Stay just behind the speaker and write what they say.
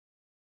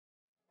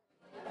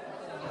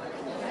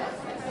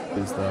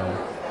is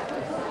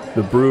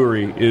the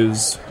brewery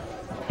is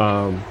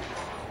the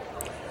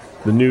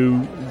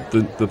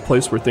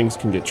place where things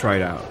can get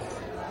tried out.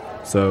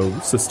 So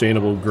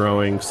sustainable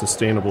growing,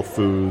 sustainable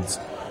foods,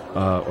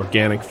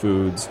 organic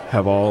foods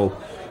have all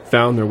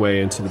found their way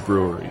into the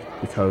brewery,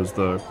 because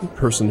the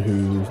person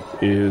who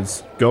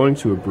is going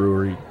to a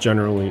brewery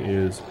generally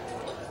is,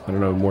 I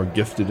don't know, more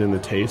gifted in the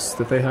tastes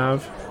that they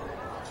have,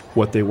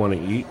 what they want to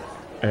eat,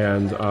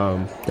 and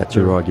that's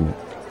your argument.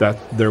 That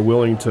they're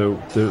willing to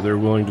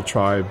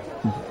try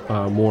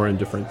more and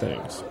different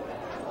things.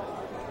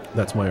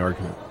 That's my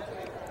argument.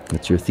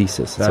 That's your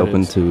thesis. It's That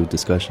open is. to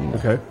discussion.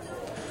 Okay.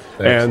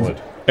 Excellent.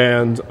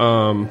 And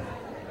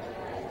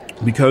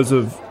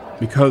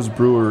because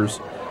brewers,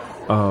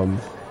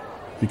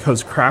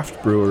 because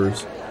craft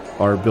brewers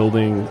are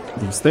building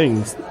these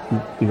things,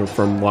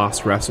 from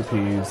lost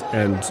recipes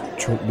and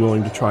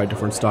willing to try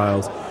different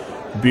styles,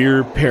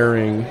 beer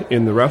pairing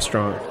in the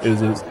restaurant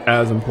is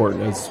as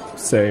important as,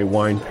 say,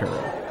 wine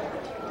pairing.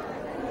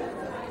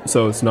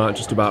 So it's not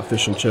just about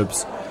fish and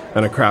chips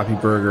and a crappy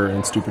burger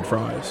and stupid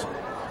fries.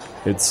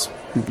 It's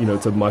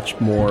a much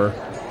more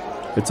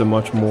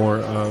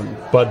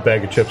Bud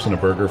bag of chips and a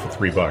burger for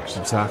 $3.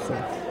 exactly.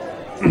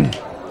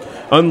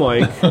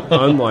 unlike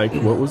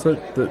what was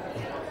it that?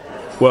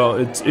 Well,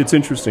 it's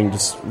interesting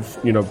just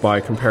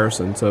by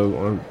comparison.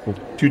 So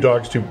 2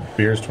 dogs, 2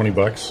 beers,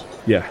 $20.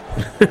 yeah,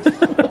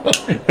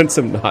 and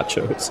some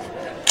nachos.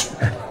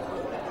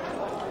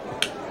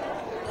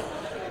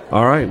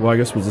 All right. Well, I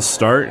guess we'll just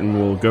start and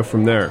we'll go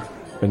from there,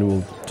 and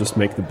we'll just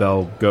make the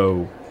bell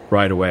go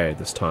right away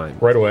this time.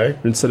 Right away?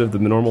 Instead of the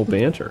normal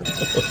banter.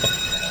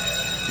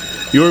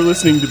 You're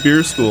listening to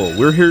Beer School.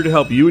 We're here to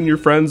help you and your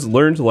friends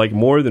learn to like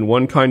more than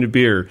one kind of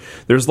beer.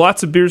 There's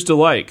lots of beers to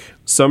like.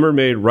 Some are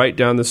made right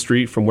down the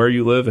street from where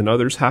you live, and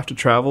others have to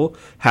travel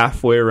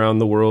halfway around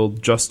the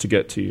world just to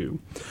get to you.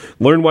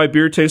 Learn why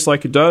beer tastes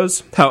like it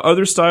does, how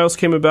other styles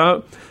came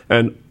about,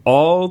 and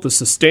all the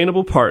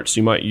sustainable parts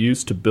you might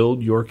use to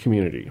build your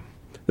community.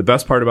 The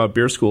best part about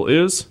Beer School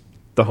is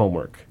the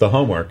homework. The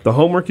homework. The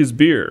homework is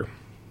beer.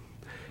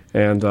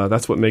 And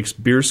that's what makes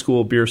Beer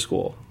School Beer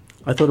School.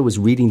 I thought it was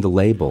reading the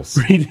labels.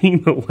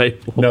 Reading the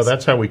labels. No,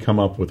 that's how we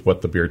come up with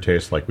what the beer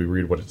tastes like. We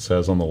read what it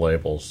says on the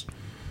labels.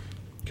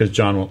 Because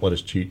John won't let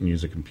us cheat and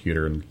use a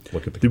computer and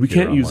look at the computer. We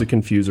can't use a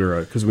online.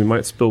 confuser because we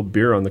might spill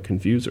beer on the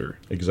confuser.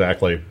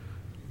 Exactly.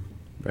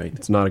 Right.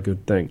 It's not a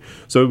good thing.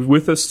 So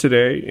with us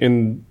today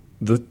in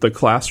the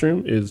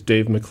classroom is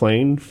Dave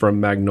McLean from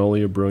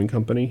Magnolia Brewing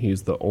Company.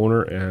 He's the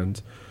owner and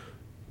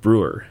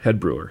head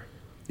brewer.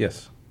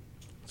 Yes,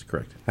 that's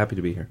correct. Happy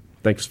to be here.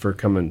 Thanks for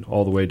coming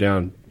all the way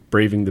down,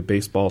 braving the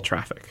baseball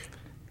traffic.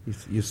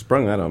 You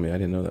sprung that on me. I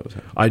didn't know that was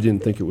happening. I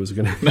didn't think it was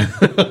going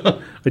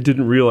to. I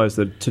didn't realize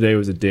that today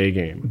was a day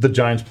game. The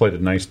Giants played a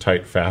nice,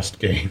 tight, fast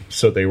game,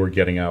 so they were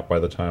getting out by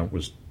the time it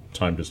was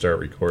time to start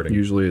recording.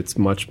 Usually it's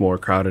much more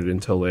crowded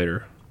until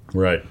later.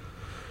 Right.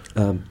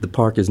 The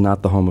park is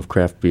not the home of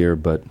craft beer,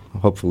 but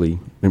hopefully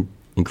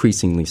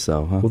increasingly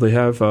so. Huh? Well, they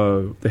have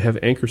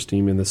Anchor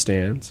Steam in the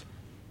stands.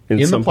 In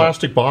the some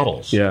plastic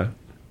bottles. Yeah.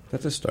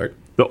 That's a start.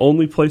 The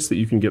only place that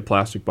you can get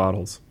plastic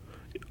bottles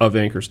of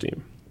Anchor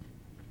Steam.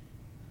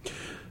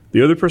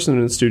 The other person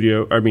in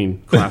the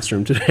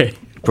classroom today,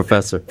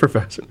 Professor,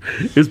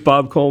 is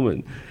Bob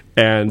Coleman.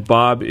 And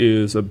Bob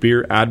is a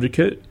beer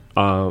advocate.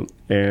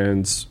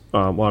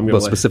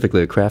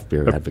 Specifically a craft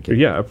beer advocate.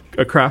 Yeah,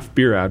 a craft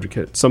beer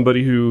advocate.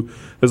 Somebody who,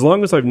 as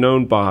long as I've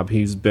known Bob,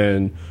 he's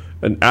been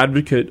an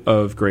advocate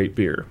of great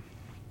beer.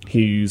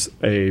 He's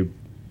a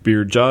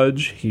beer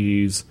judge.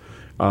 He's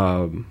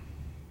at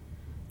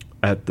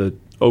the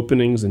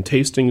openings and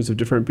tastings of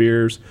different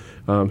beers.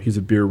 He's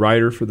a beer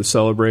writer for the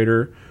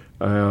Celebrator.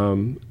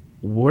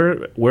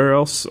 Where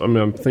else? I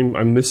mean,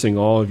 I'm missing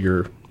all of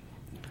your.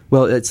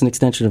 Well, it's an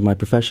extension of my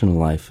professional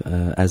life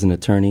as an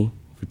attorney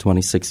for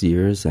 26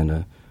 years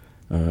and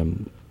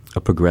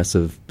a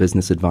progressive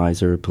business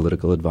advisor,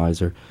 political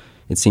advisor.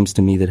 It seems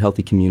to me that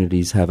healthy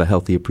communities have a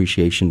healthy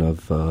appreciation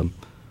of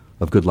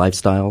good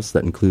lifestyles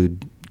that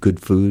include good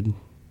food,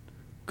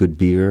 good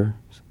beer,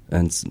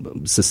 and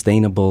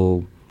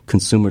sustainable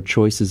consumer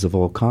choices of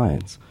all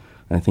kinds.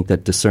 And I think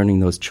that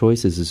discerning those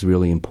choices is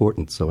really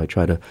important. So I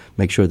try to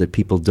make sure that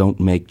people don't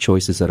make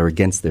choices that are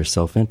against their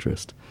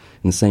self-interest.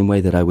 In the same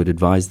way that I would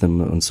advise them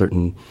on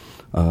certain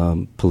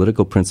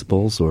political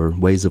principles or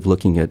ways of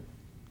looking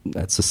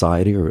at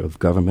society or of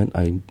government,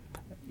 I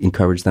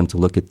encourage them to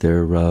look at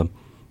their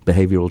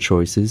behavioral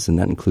choices, and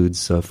that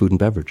includes food and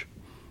beverage.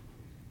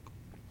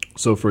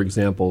 So, for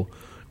example,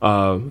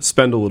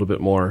 spend a little bit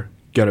more,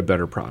 get a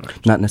better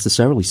product. Not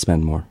necessarily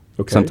spend more.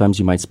 Okay. Sometimes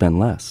you might spend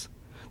less.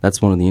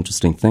 That's one of the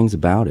interesting things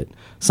about it.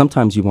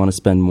 Sometimes you want to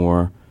spend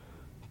more,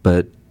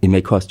 but it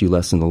may cost you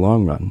less in the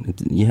long run.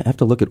 You have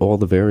to look at all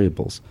the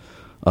variables.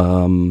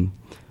 One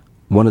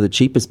of the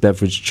cheapest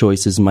beverage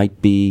choices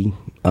might be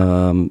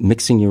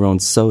mixing your own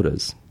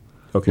sodas.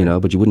 Okay.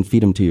 But you wouldn't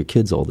feed them to your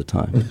kids all the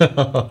time.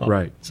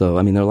 Right. So,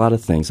 I mean, there are a lot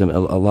of things. A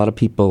lot of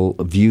people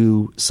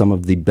view some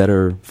of the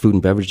better food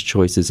and beverage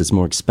choices as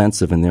more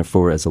expensive and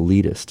therefore as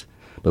elitist.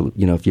 But,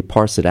 if you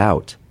parse it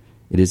out,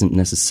 It isn't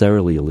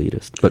necessarily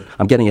elitist. But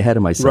I'm getting ahead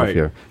of myself Right.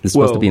 here. This is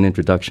supposed to be an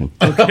introduction.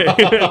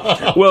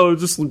 Well,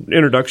 this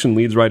introduction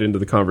leads right into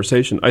the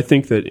conversation. I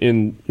think that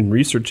in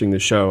researching the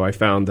show, I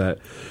found that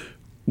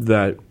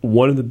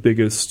one of the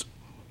biggest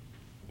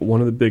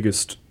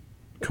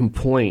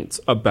complaints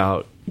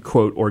about,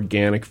 quote,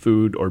 organic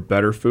food or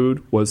better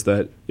food was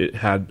that it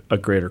had a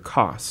greater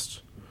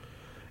cost.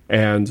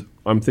 And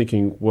I'm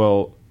thinking,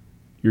 well,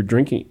 you're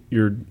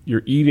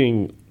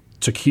eating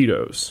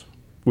taquitos,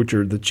 which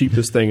are the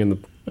cheapest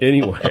thing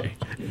anyway.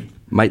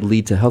 Might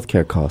lead to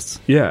healthcare costs.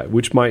 Yeah,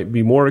 which might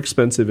be more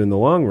expensive in the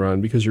long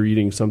run because you're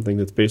eating something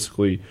that's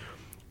basically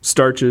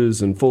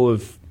starches and full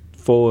of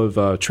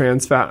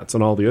trans fats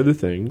and all the other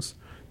things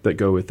that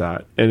go with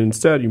that. And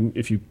instead,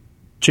 if you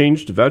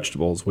change to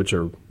vegetables, which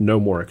are no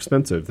more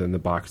expensive than the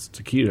boxed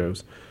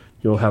taquitos,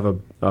 you'll have a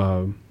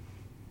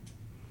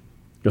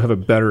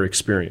better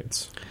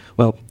experience.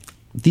 Well,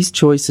 these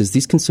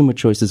consumer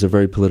choices are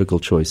very political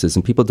choices,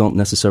 and people don't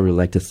necessarily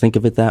like to think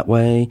of it that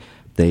way.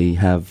 They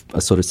have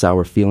a sort of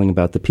sour feeling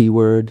about the P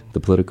word, the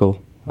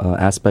political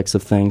aspects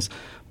of things,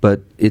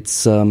 but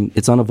it's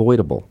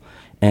unavoidable.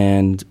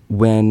 And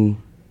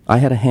when I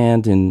had a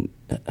hand in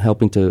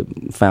helping to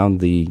found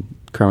the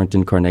current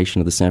incarnation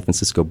of the San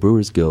Francisco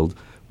Brewers Guild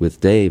with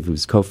Dave,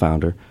 who's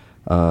co-founder,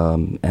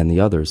 and the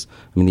others,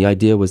 I mean, the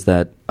idea was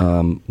that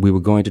we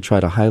were going to try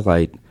to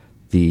highlight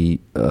the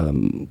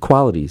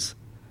qualities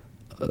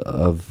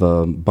of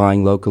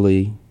buying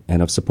locally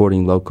and of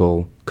supporting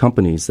local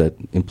companies that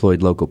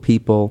employed local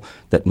people,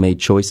 that made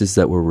choices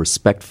that were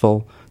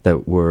respectful,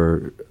 that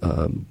were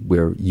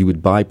where you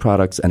would buy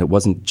products and it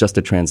wasn't just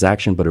a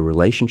transaction but a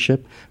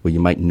relationship where you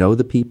might know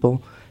the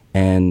people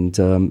and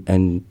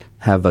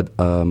have a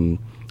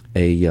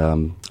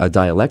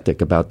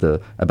dialectic about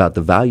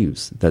the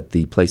values that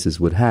the places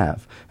would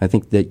have. I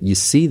think that you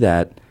see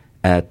that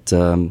at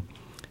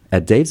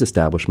Dave's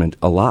establishment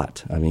a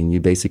lot. I mean, you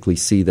basically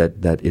see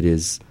that it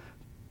is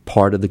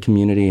part of the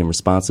community and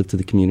responsive to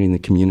the community, and the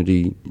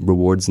community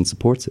rewards and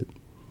supports it.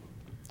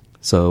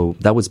 So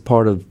that was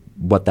part of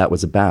what that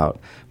was about.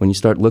 When you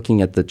start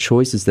looking at the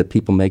choices that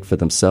people make for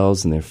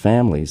themselves and their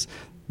families,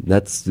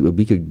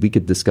 we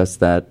could discuss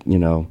that,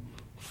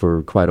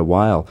 for quite a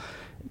while.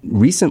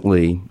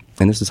 Recently,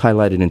 and this is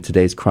highlighted in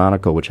today's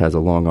Chronicle, which has a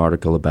long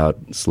article about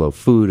slow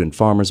food and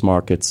farmers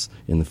markets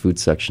in the food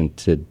section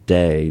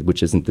today,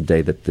 which isn't the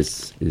day that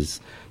this is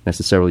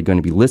necessarily going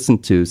to be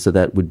listened to, so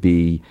that would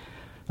be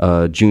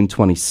June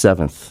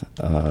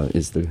 27th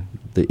is the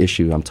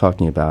issue I'm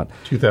talking about.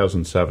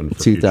 2007.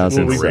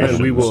 2007.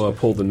 We will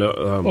pull the note.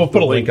 We'll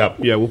put a link up.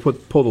 Yeah, we'll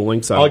pull the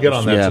links out. I'll get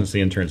on that since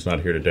the intern's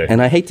not here today.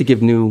 And I hate to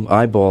give new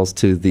eyeballs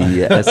to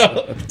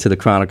the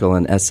Chronicle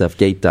and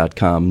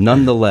sfgate.com.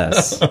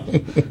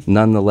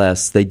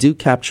 Nonetheless, they do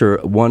capture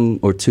one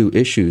or two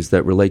issues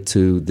that relate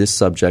to this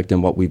subject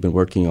and what we've been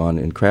working on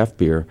in craft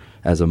beer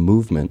as a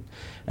movement.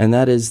 And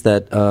that is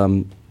that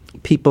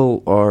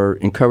people are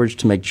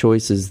encouraged to make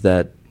choices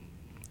that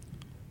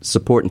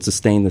support and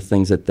sustain the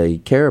things that they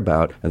care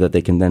about and that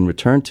they can then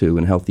return to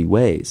in healthy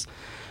ways.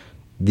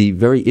 The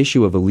very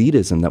issue of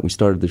elitism that we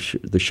started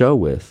the show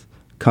with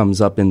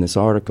comes up in this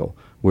article,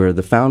 where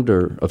the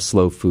founder of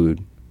Slow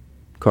Food,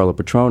 Carlo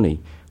Petroni,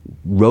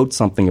 wrote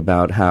something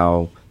about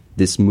how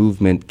this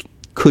movement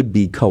could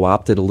be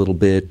co-opted a little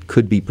bit,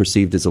 could be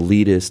perceived as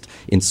elitist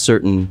in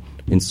certain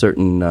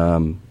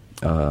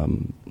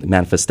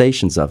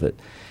manifestations of it.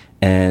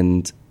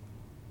 And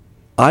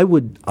I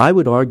would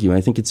argue, and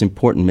I think it's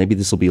important, maybe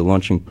this will be a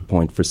launching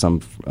point for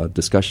some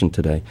discussion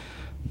today,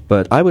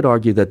 but I would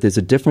argue that there's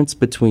a difference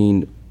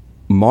between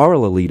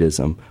moral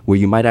elitism, where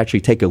you might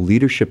actually take a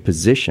leadership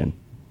position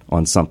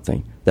on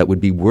something that would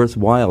be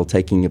worthwhile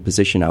taking a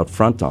position out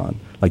front on,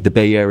 like the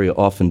Bay Area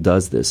often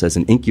does this as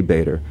an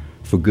incubator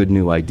for good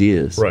new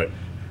ideas. Right.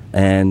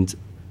 And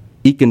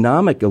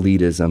economic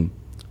elitism,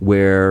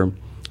 where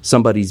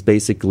somebody's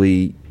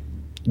basically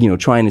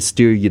trying to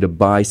steer you to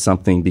buy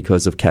something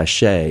because of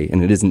cachet,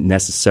 and it isn't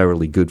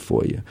necessarily good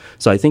for you.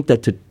 So I think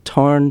that to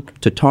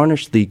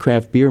tarnish the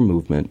craft beer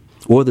movement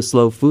or the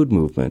slow food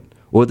movement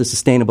or the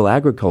sustainable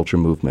agriculture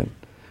movement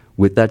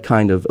with that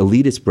kind of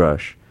elitist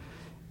brush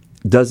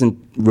doesn't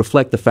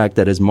reflect the fact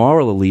that as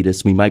moral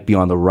elitists we might be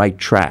on the right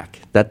track.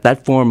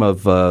 That form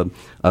of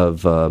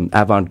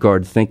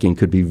avant-garde thinking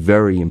could be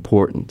very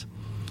important.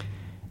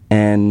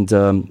 And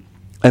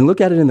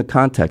look at it in the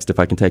context, if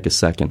I can take a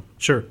second.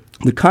 Sure.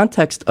 The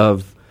context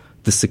of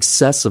the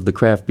success of the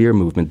craft beer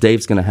movement,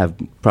 Dave's going to have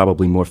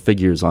probably more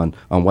figures on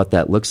what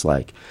that looks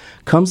like,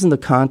 comes in the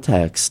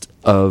context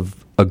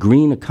of a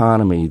green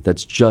economy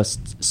that's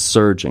just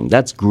surging.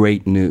 That's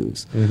great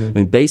news. Mm-hmm. I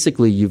mean,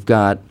 basically, you've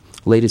got,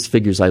 latest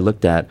figures I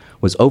looked at,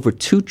 was over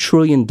 $2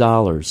 trillion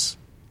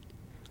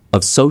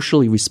of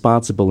socially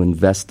responsible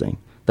investing.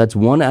 That's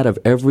one out of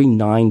every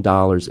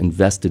 $9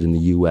 invested in the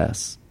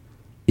U.S.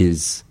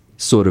 is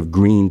sort of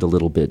greened a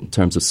little bit in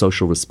terms of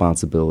social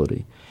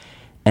responsibility.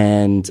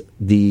 And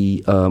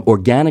the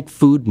organic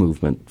food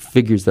movement,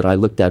 figures that I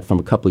looked at from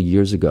a couple of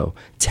years ago,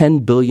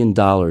 $10 billion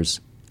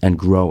and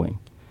growing.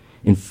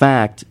 In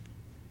fact,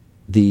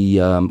 the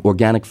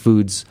organic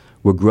foods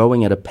were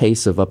growing at a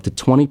pace of up to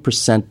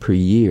 20% per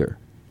year.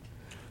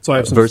 So I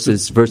have some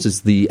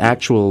versus the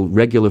actual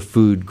regular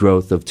food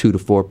growth of 2 to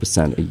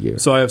 4% a year.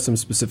 So I have some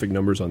specific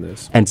numbers on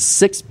this. And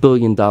 $6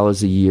 billion a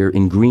year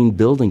in green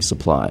building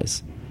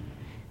supplies.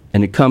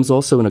 And it comes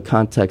also in a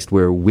context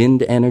where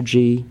wind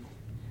energy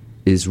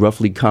is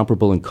roughly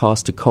comparable in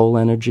cost to coal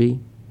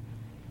energy,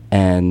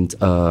 and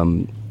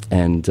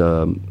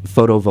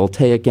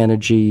photovoltaic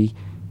energy,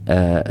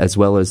 as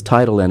well as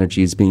tidal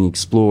energy, is being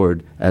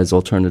explored as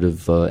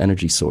alternative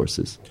energy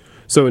sources.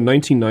 So in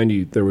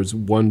 1990, there was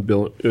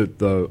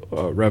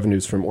the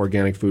revenues from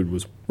organic food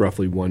was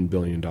roughly $1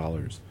 billion.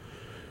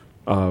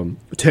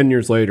 10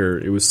 years later,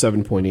 it was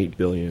 $7.8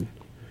 billion.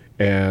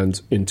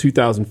 And in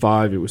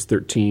 2005, it was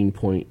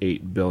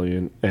 $13.8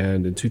 billion.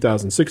 And in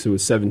 2006, it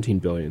was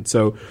 $17 billion.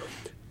 So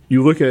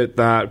you look at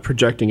that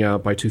projecting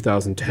out by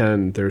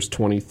 2010, there's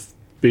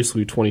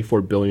basically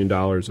 $24 billion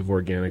of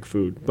organic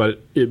food.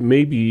 But it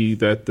may be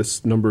that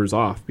this number is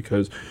off,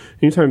 because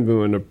anytime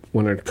when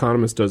an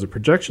economist does a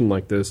projection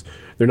like this,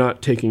 they're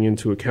not taking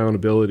into account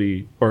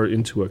the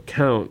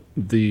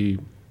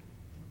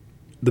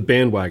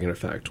bandwagon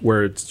effect,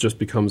 where it just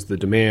becomes the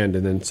demand,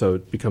 and then so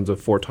it becomes a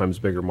 4 times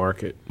bigger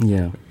market.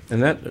 Yeah.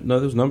 And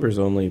those numbers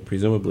only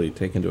presumably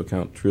take into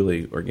account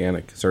truly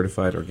organic,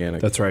 certified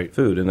organic That's right.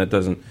 food, and that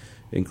doesn't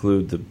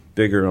include the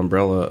bigger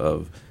umbrella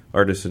of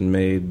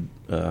artisan-made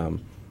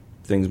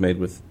things made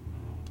with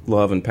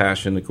love and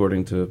passion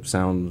according to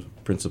sound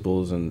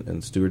principles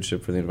and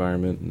stewardship for the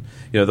environment.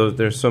 And,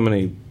 there's so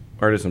many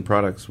artisan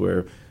products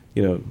where,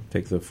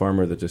 take the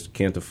farmer that just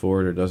can't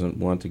afford or doesn't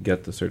want to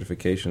get the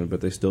certification, but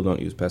they still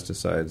don't use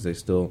pesticides. They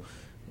still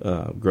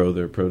grow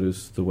their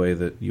produce the way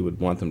that you would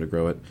want them to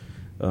grow it.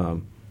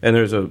 And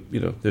there's a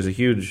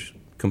huge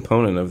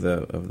component of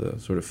the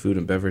sort of food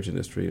and beverage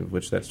industry, of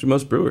which that's true.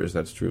 Most brewers,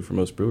 that's true for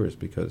most brewers,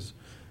 because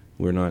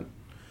we're not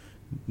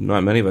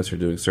many of us are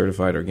doing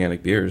certified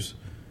organic beers,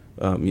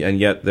 and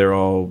yet they're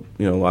all,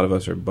 a lot of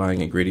us are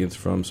buying ingredients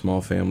from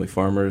small family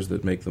farmers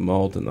that make the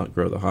malt and not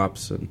grow the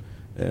hops, and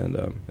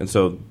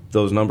so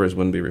those numbers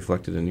wouldn't be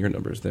reflected in your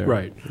numbers there.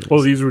 Right.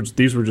 Well, these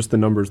were just the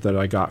numbers that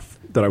I got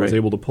that I was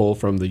able to pull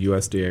from the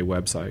USDA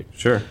website.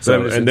 Sure.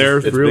 So it's they're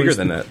really bigger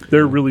than that.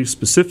 They're really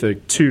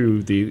specific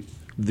to the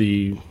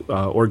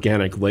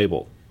organic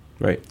label.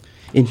 Right.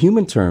 In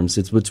human terms,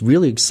 what's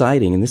really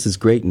exciting, and this is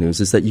great news,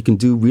 is that you can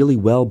do really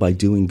well by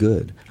doing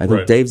good. I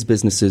think Right. Dave's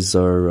businesses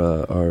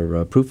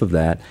are proof of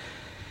that.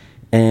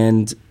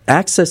 And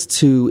access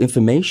to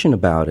information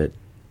about it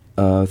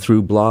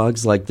through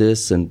blogs like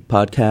this and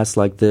podcasts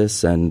like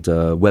this and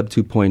Web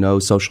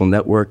 2.0 social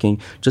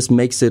networking just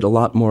makes it a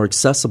lot more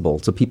accessible,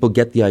 so people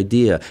get the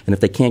idea. And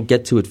if they can't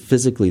get to it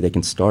physically, they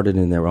can start it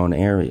in their own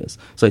areas.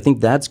 So I think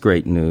that's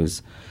great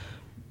news.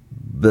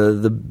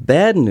 The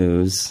bad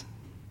news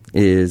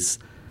is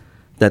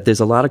that there's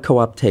a lot of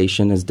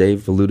co-optation, as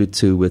Dave alluded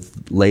to,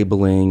 with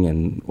labeling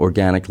and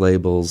organic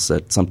labels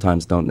that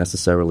sometimes don't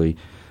necessarily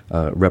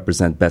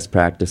represent best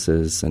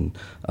practices. And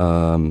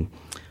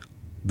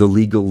the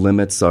legal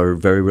limits are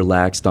very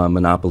relaxed on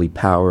monopoly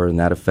power, and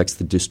that affects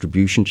the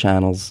distribution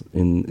channels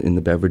in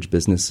the beverage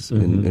business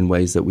in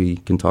ways that we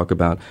can talk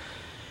about.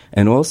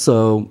 And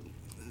also,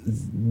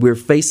 we're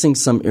facing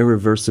some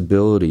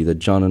irreversibility that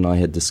John and I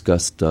had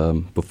discussed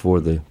before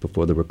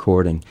the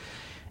recording.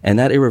 And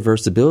that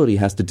irreversibility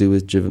has to do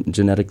with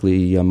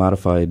genetically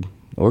modified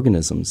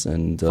organisms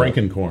and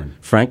Frankencorn,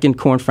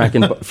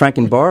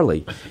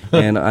 Frankenbarley.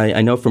 And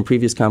I know from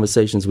previous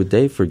conversations with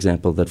Dave, for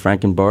example, that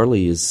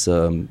Frankenbarley is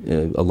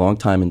a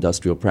long-time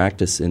industrial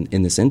practice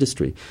in this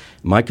industry.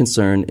 My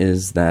concern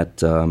is that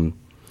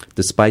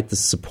despite the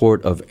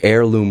support of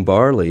heirloom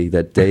barley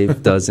that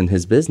Dave does in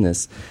his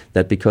business,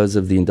 that because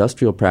of the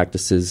industrial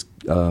practices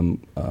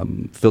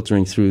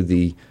filtering through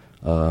the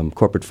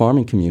corporate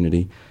farming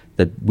community,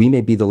 that we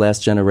may be the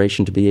last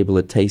generation to be able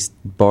to taste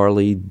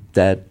barley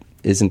that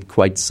isn't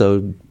quite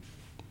so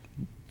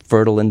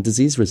fertile and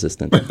disease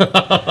resistant.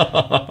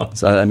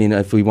 So, I mean,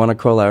 if we want to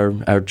call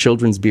our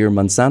children's beer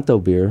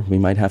Monsanto beer, we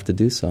might have to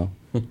do so.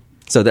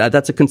 So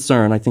that's a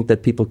concern. I think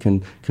that people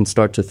can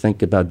start to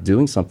think about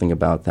doing something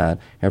about that.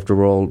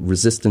 After all,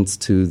 resistance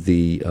to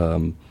the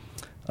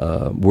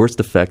worst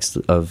effects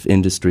of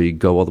industry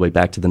go all the way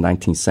back to the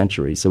 19th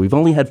century. So we've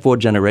only had 4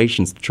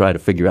 generations to try to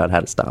figure out how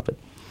to stop it.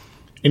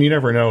 And you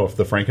never know if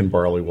the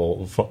Frankenbarley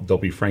there'll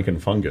be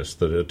Frankenfungus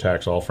that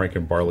attacks all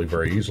Frankenbarley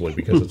very easily,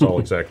 because it's all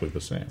exactly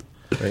the same.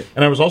 Right.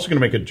 And I was also going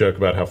to make a joke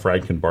about how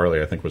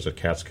Frankenbarley, I think, was a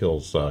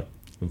Catskills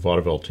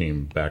vaudeville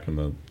team back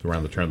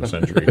around the turn of the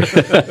century.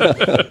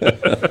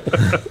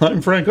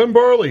 I'm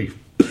Frankenbarley.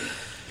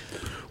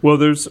 Well,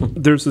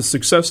 there's a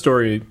success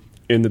story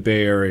in the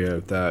Bay Area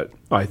that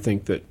I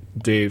think that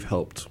Dave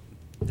helped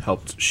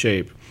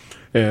shape.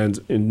 And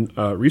in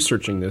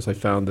researching this, I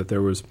found that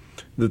there was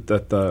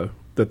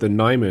that the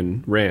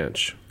Nyman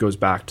Ranch goes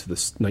back to the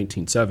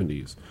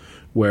 1970s,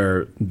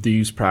 where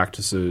these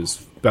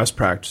practices, best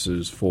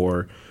practices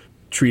for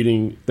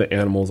treating the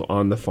animals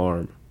on the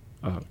farm,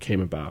 came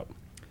about.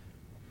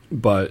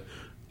 But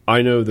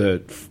I know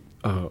that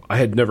I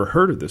had never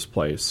heard of this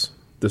place,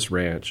 this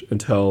ranch,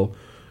 until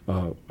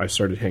I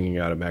started hanging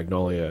out at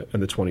Magnolia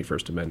and the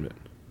 21st Amendment.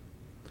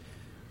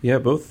 Yeah,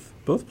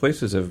 both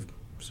places have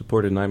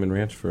supported Nyman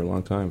Ranch for a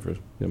long time.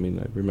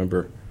 I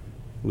remember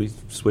we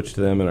switched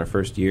to them in our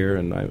first year,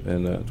 and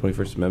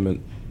 21st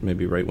Amendment,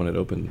 maybe right when it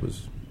opened,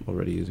 was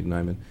already using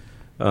Nyman.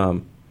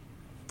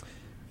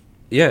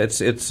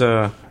 It's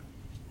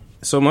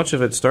so much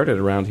of it started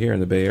around here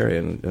in the Bay Area,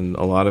 and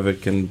a lot of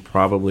it can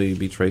probably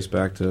be traced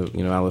back to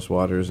Alice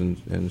Waters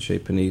and Chez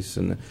Panisse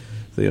and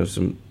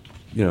some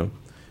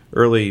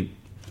early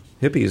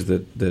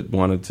hippies that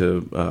wanted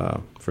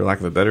to, for lack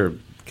of a better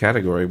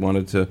category,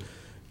 wanted to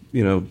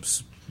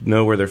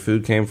know where their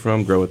food came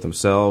from, grow it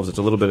themselves. It's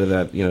a little bit of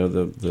that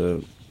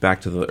the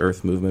back to the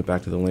earth movement,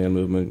 back to the land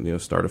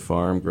movement. Start a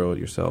farm, grow it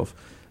yourself.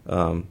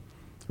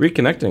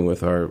 Reconnecting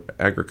with our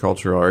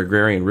agricultural, our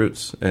agrarian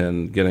roots,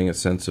 and getting a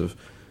sense of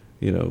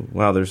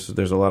wow, there's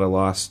a lot of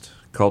lost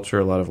culture,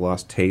 a lot of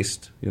lost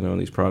taste, in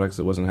these products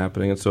that wasn't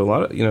happening. And so a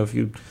lot of, if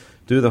you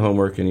do the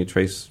homework and you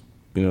trace,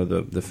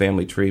 the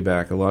family tree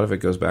back, a lot of it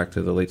goes back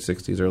to the late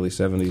 60s, early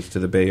 70s, to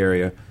the Bay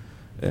Area,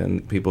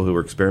 and people who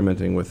were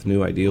experimenting with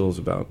new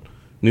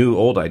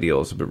old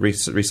ideals, but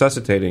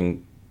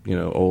resuscitating,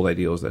 old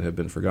ideals that have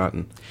been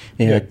forgotten.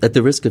 Yeah. At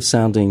the risk of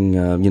sounding,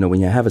 when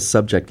you have a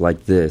subject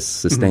like this,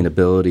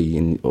 sustainability,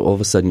 and all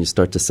of a sudden you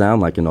start to sound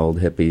like an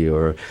old hippie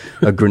or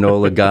a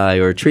granola guy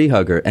or a tree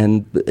hugger.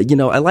 And,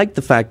 I like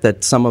the fact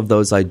that some of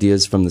those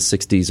ideas from the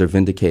 60s are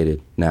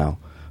vindicated now.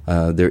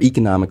 They're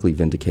economically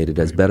vindicated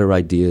as better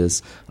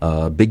ideas.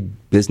 Big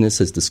business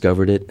has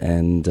discovered it,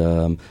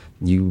 and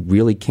you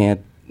really can't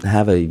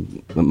have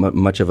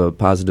much of a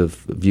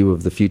positive view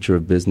of the future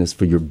of business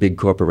for your big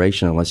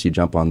corporation unless you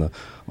jump on the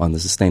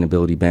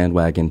sustainability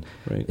bandwagon,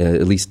 right.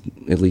 at least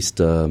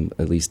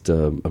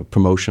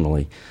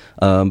promotionally.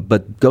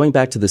 But going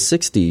back to the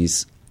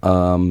 60s,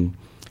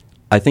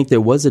 I think there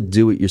was a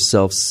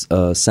do-it-yourself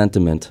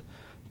sentiment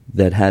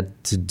that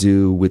had to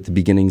do with the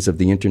beginnings of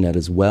the internet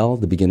as well,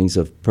 the beginnings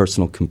of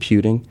personal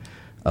computing.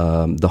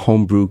 The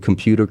Homebrew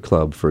Computer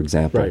Club, for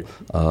example,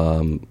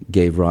 right.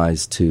 Gave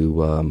rise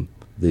to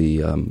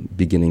the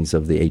beginnings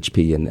of the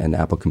HP and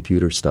Apple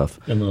computer stuff.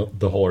 And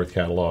the Whole Earth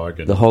Catalog.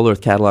 The Whole Earth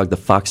Catalog, the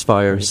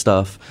Foxfire right.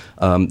 stuff.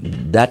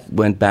 That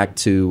went back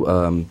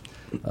to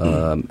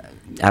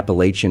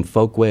Appalachian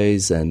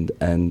folkways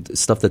and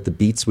stuff that the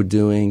Beats were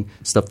doing,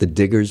 stuff the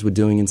Diggers were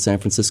doing in San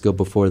Francisco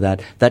before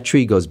that. That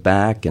tree goes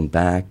back and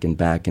back and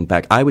back and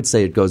back. I would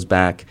say it goes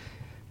back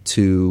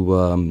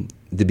to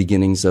the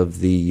beginnings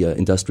of the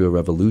Industrial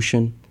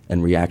Revolution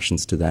and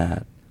reactions to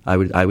that.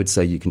 I would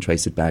say you can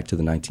trace it back to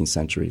the 19th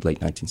century,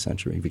 late 19th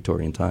century,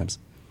 Victorian times.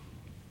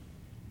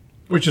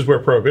 Which is where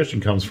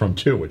Prohibition comes from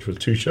too, which was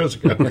 2 shows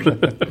ago.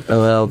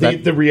 Well,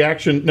 the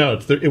reaction.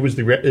 No, it was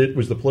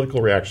the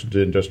political reaction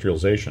to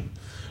industrialization.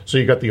 So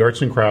you got the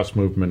arts and crafts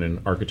movement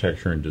in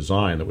architecture and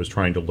design that was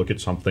trying to look at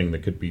something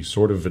that could be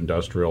sort of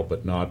industrial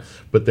but not.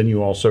 But then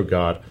you also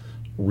got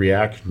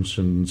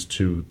reactions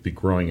to the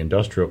growing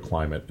industrial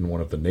climate, and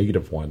one of the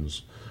negative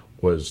ones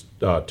was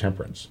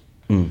temperance.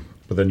 Mm.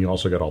 But then you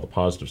also got all the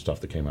positive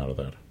stuff that came out of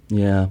that.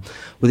 Yeah.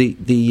 Well,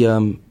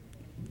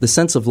 the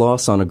sense of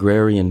loss on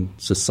agrarian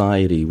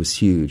society was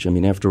huge. I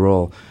mean, after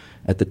all,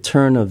 at the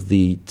turn of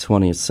the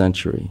 20th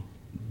century,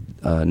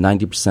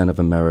 90% of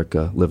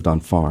America lived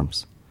on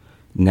farms.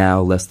 Now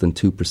less than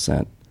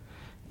 2%.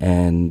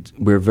 And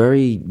we're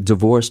very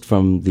divorced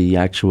from the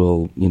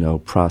actual,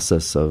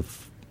 process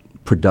of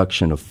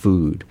production of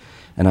food.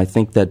 And I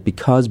think that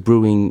because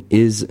brewing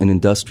is an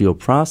industrial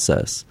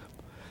process,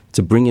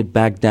 to bring it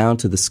back down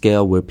to the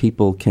scale where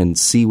people can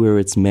see where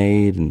it's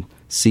made and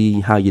see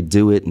how you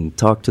do it and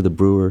talk to the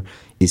brewer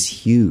is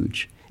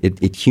huge.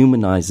 It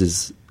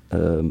humanizes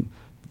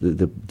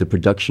the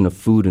production of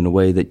food in a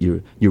way that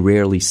you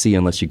rarely see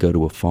unless you go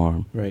to a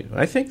farm. Right.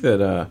 I think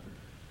that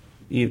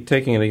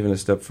taking it even a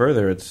step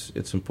further,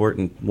 it's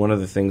important. One of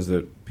the things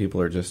that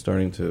people are just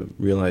starting to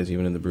realize,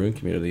 even in the brewing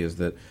community, is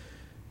that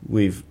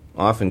we've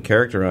often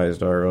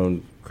characterized our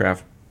own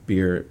craft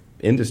beer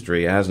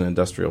industry as an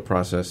industrial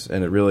process,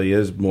 and it really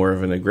is more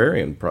of an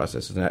agrarian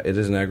process. It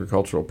is an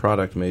agricultural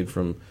product made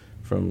from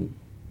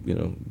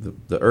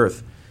the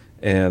earth,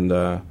 and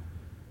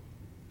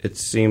it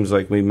seems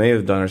like we may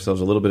have done ourselves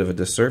a little bit of a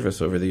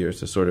disservice over the years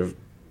to sort of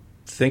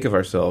think of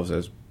ourselves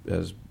as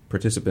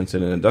participants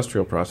in an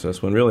industrial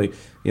process, when really,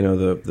 you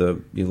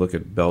look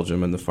at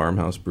Belgium and the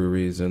farmhouse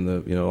breweries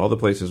and all the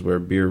places where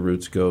beer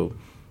roots go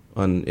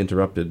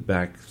uninterrupted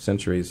back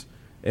centuries,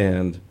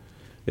 and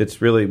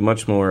it's really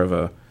much more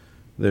of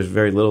there's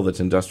very little that's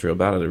industrial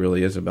about it. It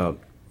really is about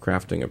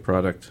crafting a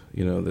product,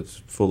 that's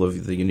full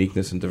of the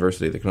uniqueness and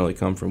diversity that can only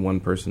come from one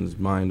person's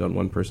mind on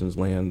one person's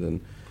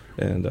land,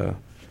 and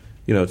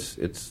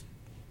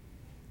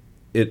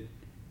it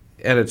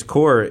at its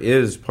core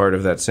is part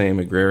of that same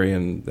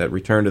agrarian, that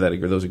return to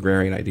those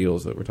agrarian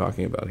ideals that we're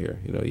talking about here.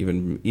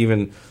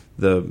 Even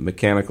the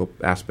mechanical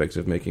aspects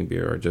of making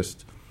beer are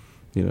just,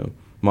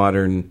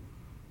 modern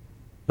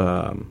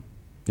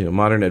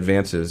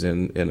advances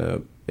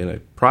in a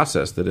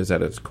process that is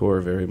at its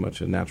core very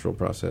much a natural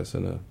process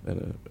and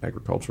an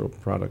agricultural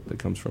product that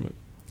comes from it.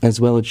 As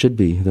well, it should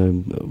be.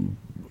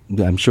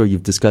 I'm sure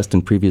you've discussed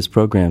in previous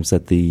programs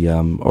that the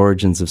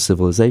origins of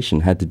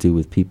civilization had to do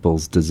with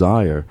people's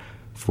desire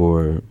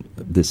for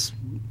this,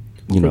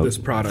 this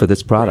product. For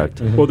this product.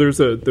 Right. Mm-hmm. Well,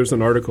 there's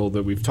an article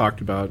that we've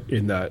talked about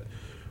in that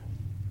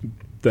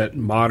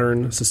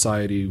modern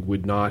society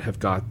would not have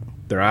got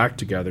their act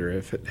together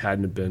if it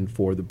hadn't been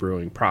for the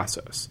brewing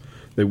process.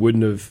 They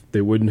wouldn't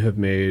have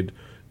made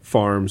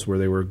farms where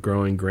they were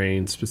growing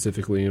grain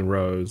specifically in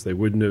rows. They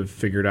wouldn't have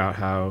figured out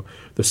how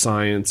the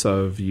science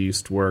of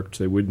yeast worked.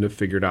 They wouldn't have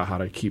figured out how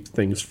to keep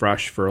things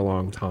fresh for a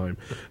long time.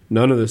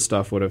 None of this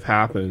stuff would have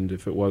happened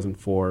if it wasn't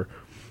for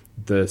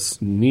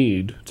this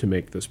need to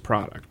make this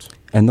product.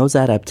 And those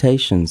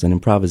adaptations and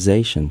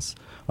improvisations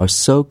are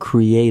so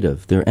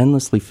creative. They're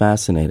endlessly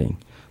fascinating,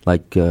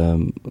 like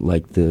the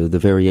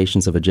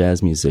variations of a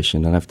jazz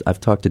musician. And I've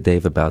talked to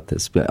Dave about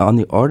this. But on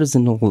the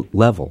artisanal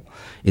level,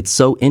 it's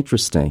so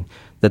interesting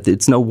that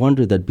it's no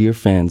wonder that beer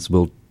fans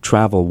will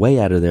travel way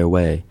out of their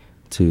way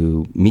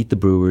to meet the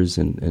brewers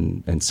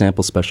and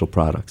sample special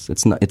products.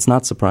 It's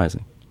not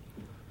surprising.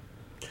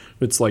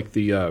 It's like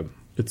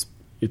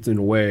it's in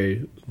a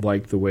way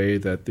like the way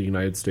that the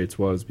United States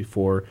was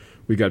before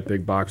we got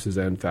big boxes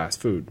and fast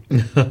food.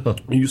 You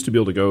used to be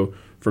able to go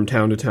from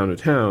town to town to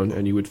town,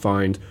 and you would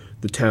find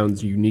the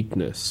town's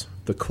uniqueness,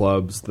 the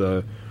clubs,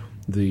 the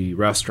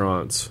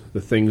restaurants,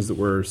 the things that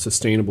were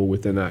sustainable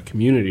within that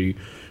community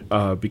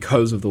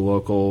because of the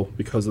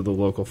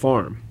local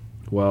farm.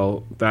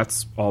 Well,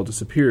 that's all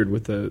disappeared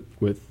with the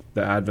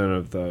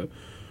advent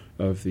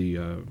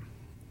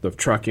of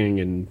trucking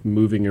and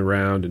moving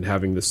around and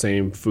having the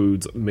same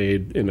foods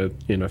made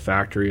in a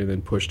factory and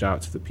then pushed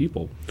out to the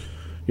people.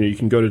 You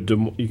can go to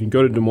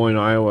Des Moines,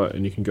 Iowa,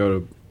 and you can go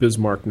to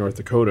Bismarck, North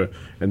Dakota,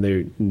 and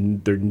they're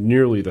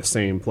nearly the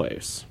same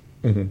place.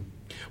 Mm-hmm.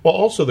 Well,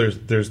 also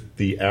there's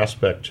the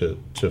aspect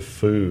to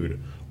food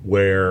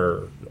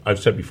where I've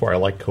said before I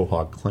like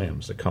quahog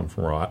clams that come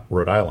from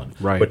Rhode Island.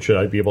 Right. But should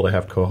I be able to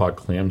have quahog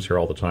clams here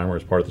all the time, or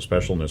is part of the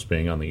specialness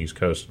being on the East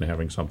Coast and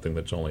having something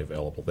that's only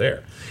available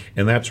there?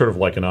 And that's sort of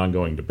like an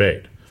ongoing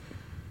debate.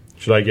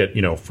 Should I get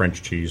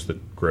French cheese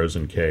that grows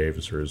in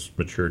caves or is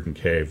matured in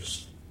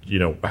caves?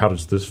 How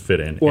does this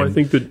fit in? Well, I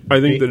think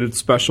that it's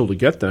special to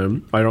get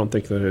them. I don't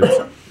think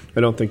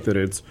that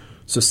it's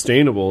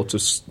sustainable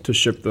to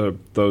ship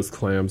those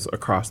clams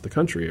across the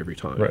country every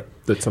time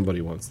that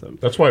somebody wants them.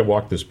 That's why I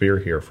walked this beer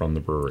here from the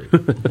brewery.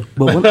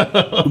 Well,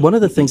 one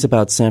of the things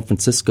about San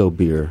Francisco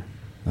beer,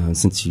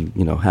 since you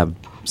have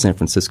San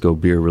Francisco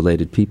beer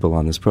related people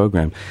on this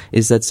program,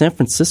 is that San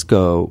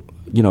Francisco,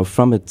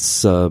 from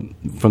its I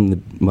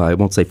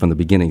won't say from the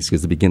beginnings,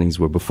 because the beginnings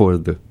were before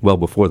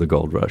the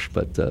gold rush,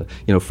 but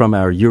from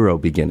our Euro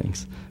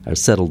beginnings, our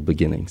settled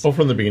beginnings. Oh,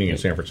 from the beginning of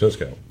San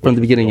Francisco. From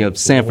the beginning of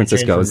San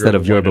Francisco instead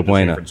of Yerba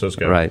Buena.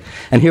 Right.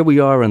 And here we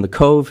are in the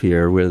cove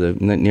here, where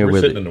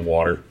we're sitting in the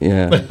water.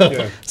 Yeah.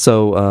 Yeah.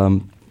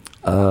 So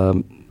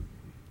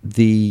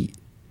the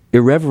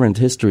irreverent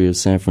history of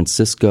San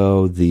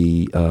Francisco,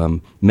 the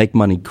make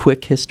money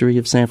quick history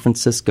of San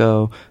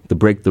Francisco, the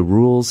break the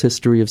rules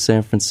history of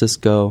San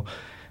Francisco,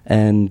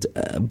 and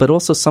but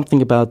also something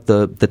about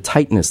the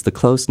tightness, the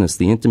closeness,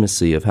 the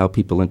intimacy of how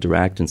people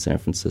interact in San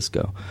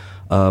Francisco.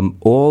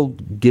 All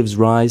gives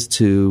rise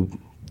to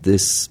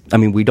this. I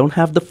mean, we don't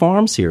have the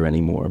farms here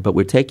anymore, but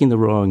we're taking the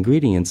raw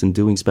ingredients and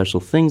doing special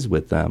things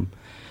with them.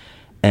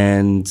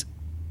 And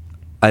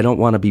I don't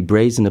want to be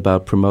brazen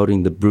about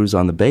promoting the Brews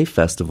on the Bay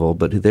Festival,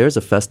 but there's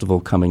a festival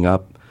coming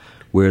up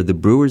where the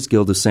Brewers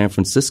Guild of San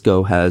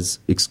Francisco has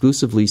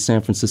exclusively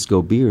San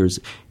Francisco beers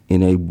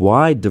in a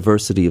wide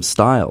diversity of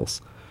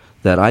styles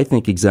that I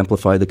think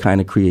exemplify the kind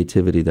of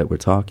creativity that we're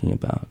talking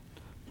about.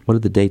 What are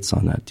the dates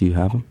on that? Do you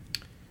have them?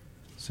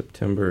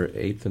 September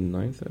 8th and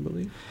 9th, I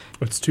believe.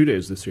 It's 2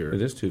 days this year.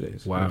 It is 2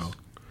 days. Wow. Yes.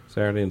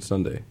 Saturday and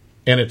Sunday.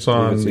 And it's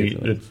on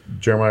it's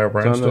Jeremiah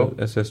O'Brien it's on still?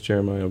 the SS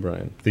Jeremiah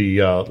O'Brien.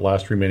 The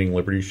last remaining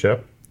Liberty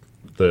ship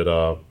that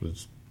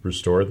was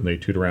restored, and they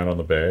toot around on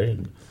the bay.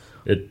 And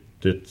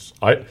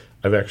I've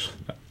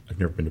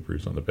never been to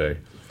Brews on the Bay.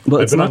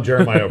 Well, I've been on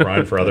Jeremiah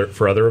O'Brien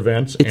for other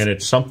events, and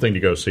it's something to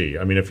go see.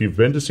 I mean, if you've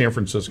been to San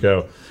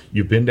Francisco,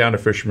 you've been down to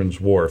Fisherman's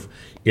Wharf,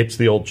 it's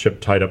the old ship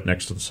tied up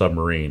next to the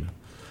submarine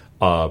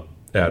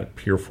at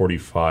Pier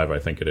 45, I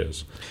think it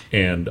is.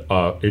 And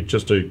it's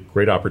just a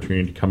great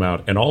opportunity to come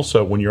out. And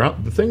also, when you're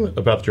out, the thing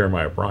about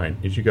Jeremiah O'Brien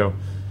is you go,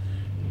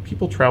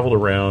 people traveled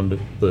around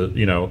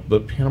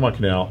the Panama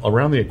Canal,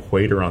 around the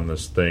equator on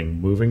this thing,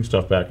 moving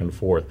stuff back and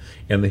forth.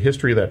 And the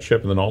history of that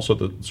ship, and then also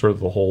the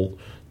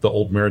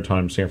old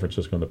maritime San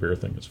Francisco and the beer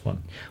thing is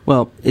fun.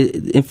 Well,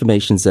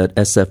 information's at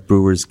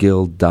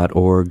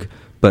sfbrewersguild.org.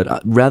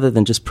 But rather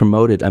than just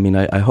promote it, I mean,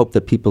 I hope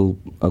that people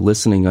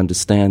listening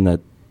understand that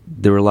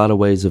there are a lot of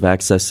ways of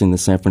accessing the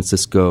San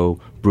Francisco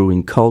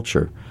brewing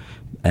culture.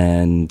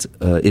 And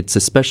it's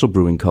a special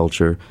brewing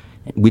culture.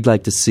 We'd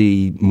like to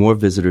see more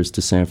visitors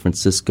to San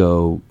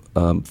Francisco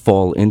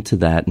fall into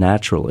that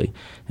naturally.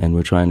 And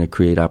we're trying to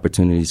create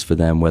opportunities for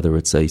them, whether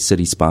it's a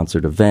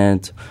city-sponsored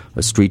event,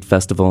 a street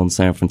festival in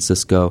San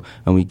Francisco.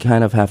 And we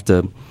kind of have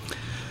to,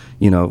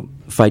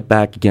 fight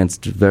back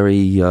against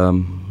very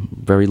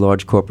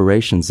large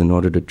corporations in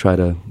order to try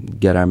to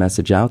get our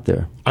message out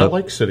there. I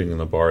like sitting in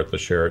the bar at the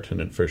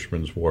Sheraton at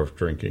Fisherman's Wharf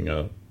drinking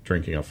a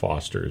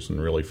Foster's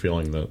and really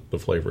feeling the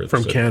flavor of the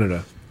From city.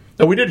 Canada.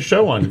 No, we did a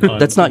show on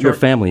That's not your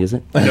family, is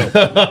it?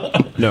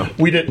 No.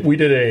 We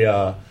did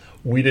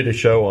a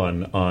show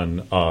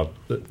on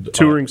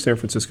Touring San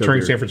Francisco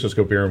touring beer. San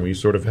Francisco beer, and we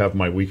sort of have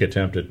my week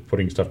attempt at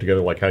putting stuff together,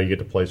 like how you get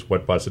to place,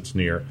 what bus it's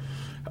near.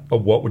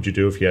 What would you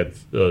do if you had,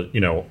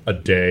 a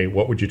day?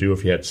 What would you do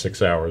if you had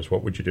 6 hours?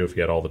 What would you do if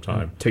you had all the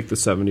time? Take the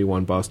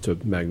 71 bus to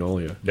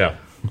Magnolia. Yeah.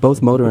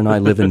 Both Motor and I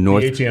live in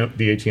North. The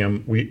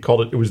ATM. We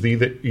called it. It was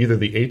either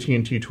the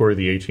AT&T tour or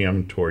the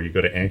ATM tour. You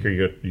go to Anchor,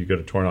 you go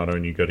to Tornado,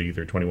 and you go to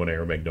either 21A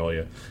or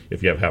Magnolia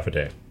if you have half a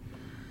day.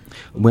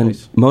 When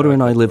Motor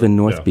and I live in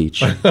North Yeah.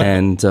 Beach,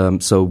 and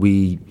so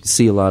we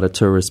see a lot of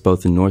tourists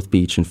both in North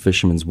Beach and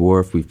Fisherman's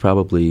Wharf. We've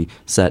probably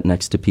sat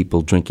next to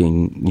people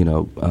drinking,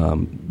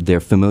 their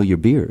familiar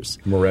beers.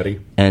 Moretti.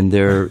 And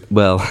they're,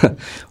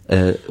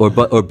 or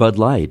Bud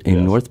Light in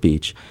Yes. North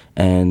Beach.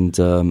 And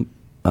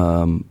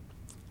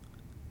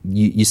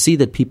you see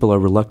that people are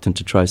reluctant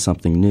to try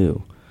something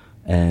new.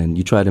 And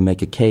you try to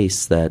make a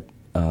case that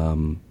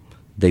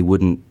they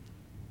wouldn't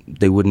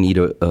eat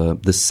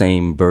the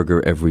same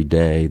burger every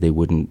day. They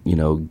wouldn't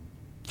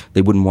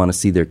want to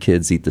see their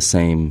kids eat the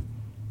same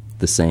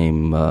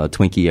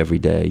Twinkie every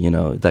day.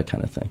 That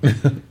kind of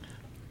thing.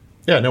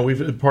 Yeah, no,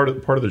 we've part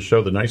of the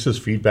show. The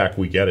nicest feedback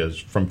we get is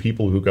from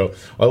people who go,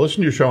 "I listened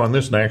to your show on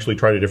this, and I actually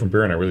tried a different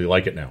beer, and I really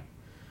like it now."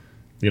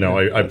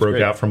 I broke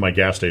great. out from my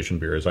gas station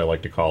beer, as I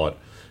like to call it,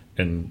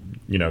 and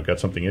got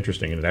something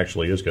interesting, and it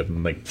actually is good,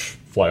 and they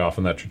fly off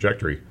in that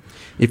trajectory.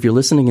 If you're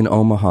listening in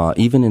Omaha,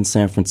 even in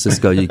San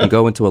Francisco, you can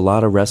go into a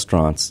lot of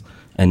restaurants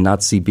and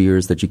not see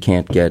beers that you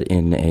can't get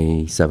in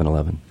a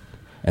 7-Eleven.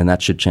 And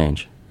that should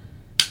change.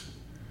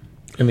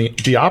 And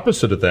the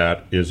opposite of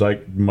that is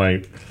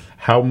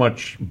how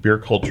much beer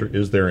culture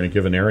is there in a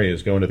given area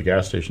is going to the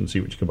gas station and see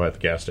what you can buy at the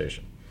gas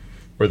station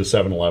or the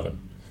 7-Eleven.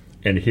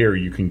 And here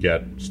you can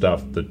get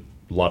stuff that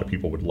a lot of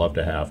people would love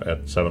to have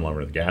at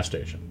 7-Eleven or the gas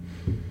station.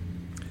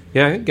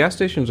 Yeah, I think gas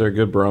stations are a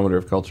good barometer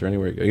of culture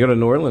anywhere you go. You go to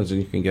New Orleans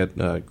and you can get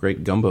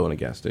great gumbo in a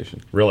gas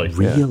station. Really?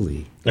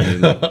 Really? I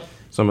mean,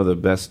 some of the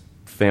best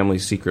family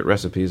secret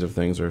recipes of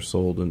things are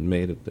sold and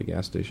made at the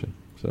gas station.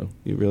 So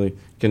you really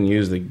can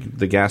use the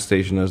gas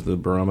station as the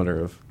barometer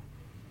of...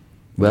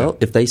 Well,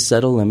 if they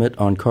set a limit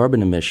on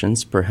carbon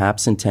emissions,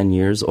 perhaps in 10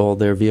 years all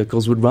their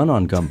vehicles would run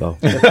on gumbo.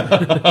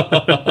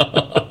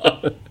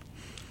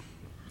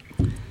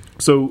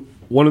 So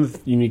one of the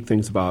unique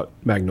things about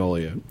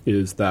Magnolia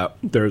is that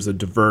there's a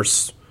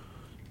diverse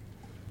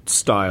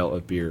style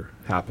of beer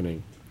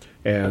happening.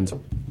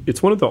 And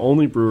it's one of the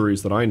only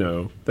breweries that I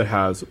know that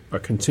has a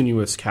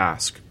continuous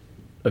cask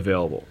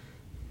available.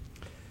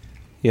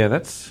 Yeah,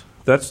 that's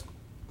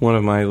one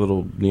of my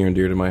little near and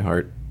dear to my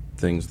heart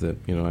things that,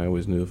 I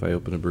always knew if I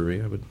opened a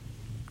brewery I would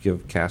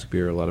give cask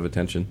beer a lot of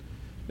attention.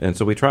 And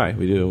so we try.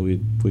 We do.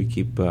 We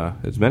keep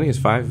as many as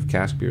 5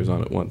 cask beers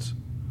on at once.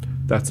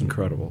 That's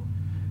incredible.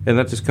 And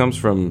that just comes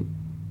from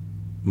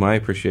my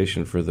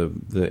appreciation for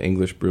the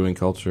English brewing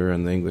culture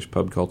and the English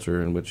pub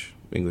culture in which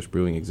English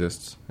brewing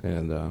exists,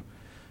 and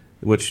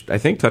which I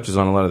think touches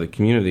on a lot of the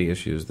community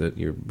issues that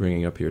you're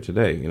bringing up here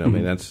today. I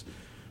mean, that's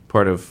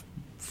part of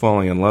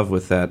falling in love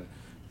with that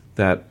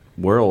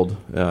world,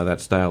 that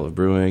style of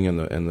brewing,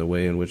 and the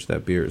way in which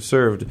that beer is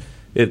served.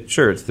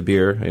 It's the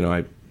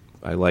beer.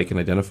 I like and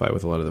identify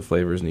with a lot of the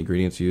flavors and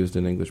ingredients used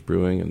in English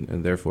brewing,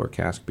 and therefore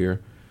cask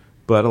beer.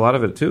 But a lot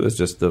of it, too, is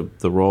just the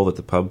role that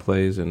the pub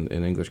plays in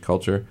English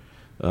culture.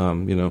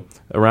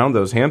 Around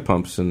those hand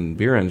pumps and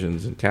beer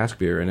engines and cask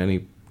beer in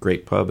any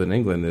great pub in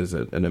England is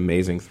an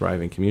amazing,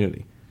 thriving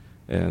community.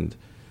 And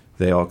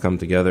they all come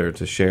together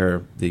to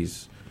share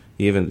these,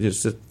 even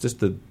just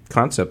the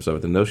concepts of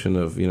it, the notion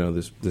of,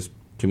 this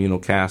communal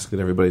cask that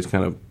everybody's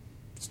kind of,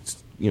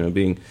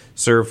 being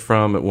served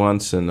from at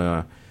once, and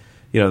the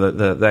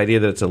idea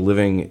that it's a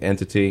living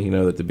entity,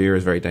 that the beer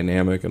is very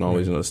dynamic and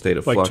always in a state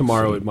of Like flux.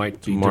 tomorrow it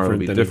might be Tomorrow will different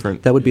be than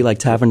different. That would be like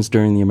taverns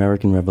during the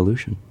American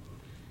Revolution.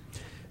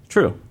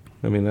 True.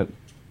 I mean, that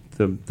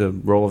the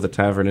role of the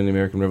tavern in the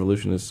American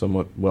Revolution is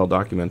somewhat well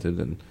documented,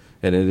 and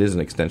it is an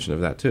extension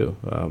of that too.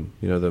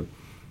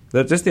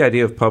 Just the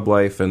idea of pub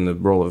life and the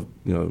role of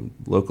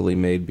locally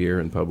made beer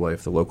in pub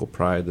life, the local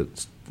pride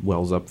that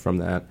wells up from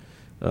that,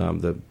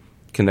 the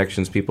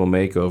connections people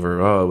make over,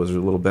 it was a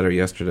little better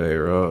yesterday,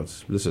 or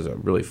this is a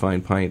really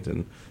fine pint,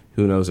 and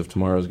who knows if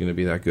tomorrow is going to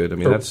be that good. I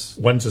mean, that's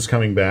when's this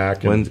coming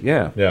back?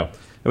 Yeah.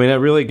 I mean, that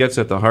really gets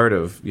at the heart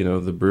of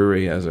the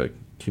brewery as a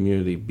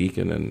community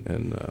beacon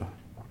and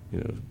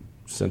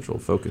central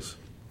focus.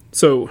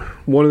 So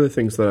one of the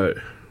things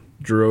that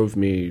drove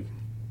me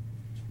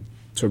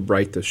to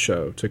write this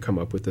show, to come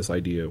up with this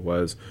idea,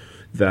 was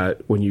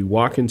that when you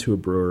walk into a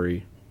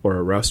brewery or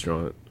a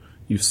restaurant,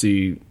 you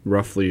see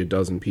roughly a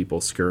dozen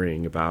people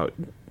scurrying about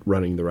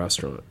running the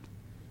restaurant.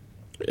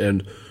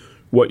 And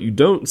what you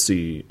don't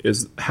see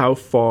is how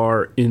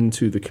far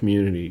into the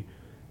community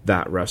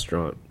that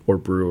restaurant or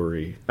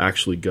brewery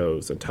actually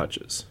goes and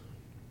touches.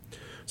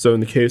 So in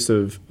the case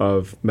of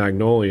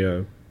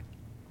Magnolia,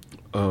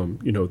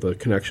 the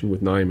connection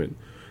with Nyman,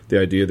 the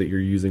idea that you're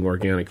using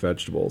organic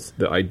vegetables,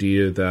 the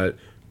idea that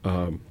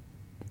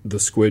the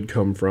squid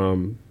come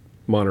from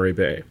Monterey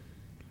Bay,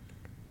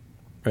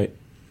 Right.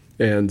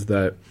 and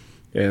that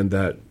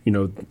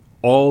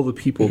all the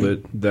people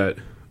that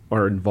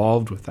are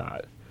involved with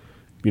that,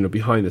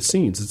 behind the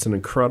scenes, it's an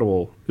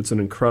incredible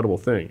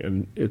thing.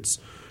 And it's,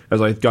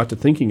 as I got to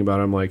thinking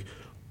about it, I'm like,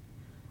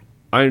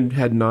 I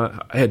had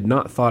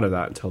not thought of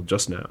that until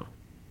just now.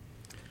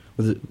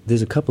 Well,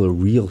 there's a couple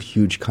of real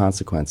huge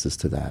consequences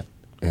to that,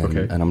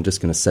 and I'm just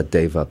going to set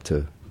Dave up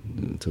to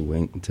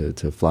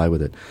fly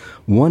with it.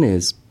 One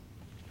is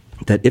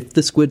that if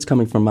the squid's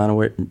coming from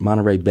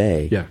Monterey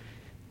Bay,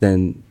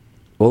 then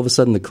all of a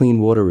sudden the clean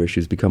water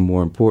issues become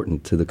more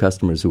important to the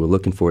customers who are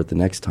looking for it the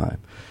next time.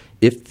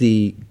 If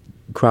the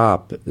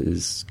crop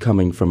is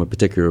coming from a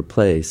particular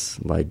place,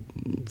 like,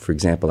 for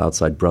example,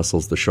 outside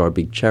Brussels, the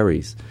Schaerbeek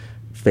cherries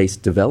face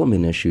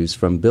development issues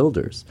from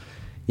builders.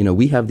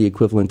 We have the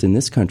equivalent in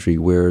this country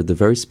where the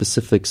very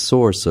specific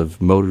source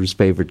of Motor's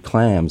favorite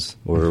clams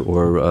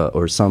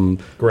or some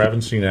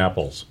Gravenstein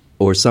apples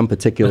or some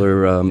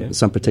particular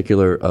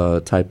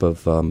type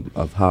of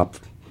hop,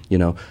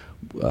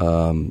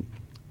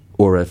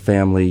 or a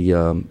family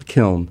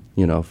kiln,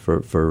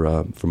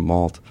 for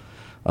malt.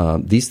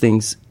 These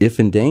things, if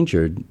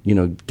endangered,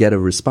 get a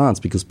response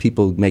because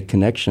people make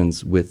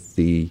connections with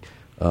the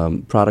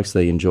products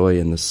they enjoy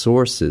and the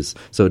sources.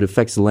 So it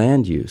affects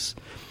land use.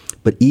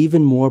 But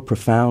even more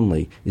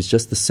profoundly is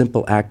just the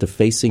simple act of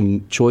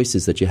facing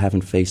choices that you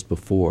haven't faced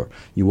before.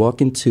 You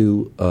walk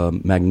into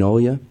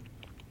Magnolia,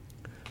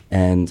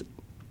 and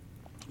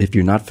if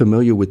you're not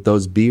familiar with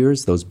those beer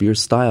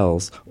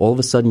styles, all of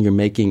a sudden you're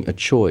making a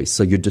choice.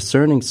 So you're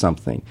discerning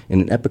something in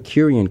an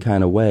Epicurean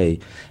kind of way,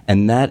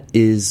 and that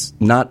is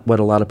not what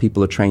a lot of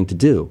people are trained to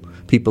do.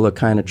 People are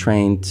kind of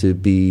trained to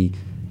be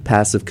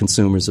passive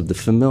consumers of the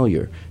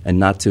familiar and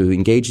not to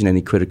engage in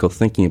any critical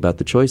thinking about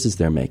the choices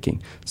they're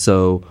making.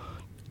 So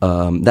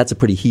that's a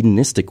pretty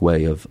hedonistic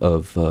way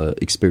of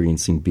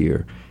experiencing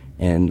beer.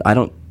 And I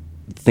don't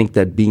think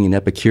that being an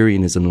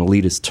Epicurean is an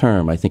elitist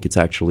term. I think it's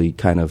actually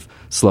kind of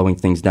slowing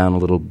things down a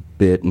little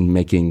bit and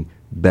making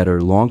better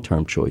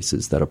long-term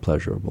choices that are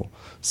pleasurable.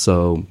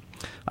 So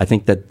I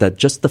think that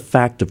just the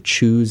fact of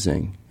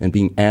choosing and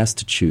being asked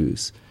to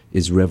choose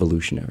is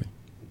revolutionary.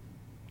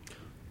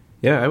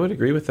 Yeah, I would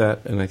agree with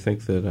that, and I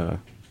think that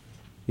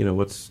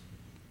what's,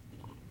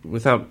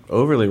 without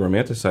overly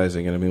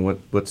romanticizing it, I mean,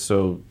 what's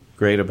so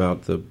great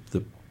about the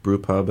brew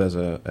pub as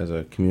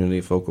a community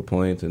focal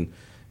point, and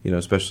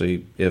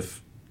especially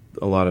if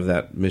a lot of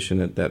that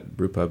mission at that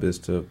brew pub is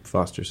to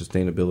foster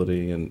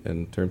sustainability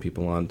and turn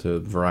people on to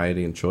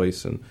variety and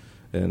choice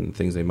and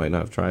things they might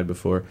not have tried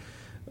before.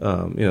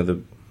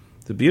 The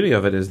beauty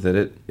of it is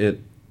that it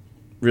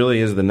really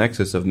is the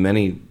nexus of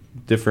many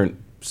different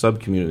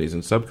sub-communities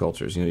and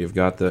subcultures. You've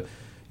got there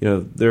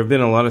have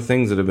been a lot of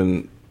things that have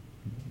been,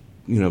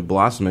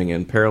 blossoming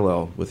in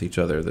parallel with each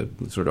other, the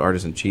sort of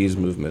artisan cheese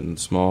movement and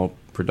small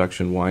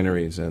production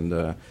wineries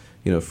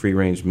and,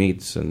 free-range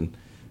meats and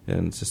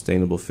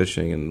sustainable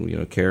fishing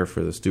and, care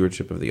for the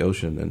stewardship of the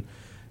ocean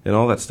and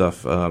all that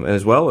stuff, and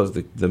as well as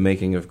the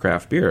making of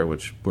craft beer,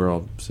 which we're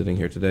all sitting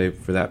here today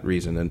for that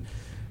reason.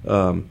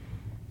 And,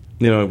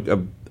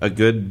 a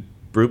good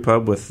brew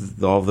pub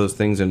with all those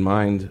things in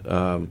mind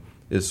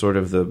is sort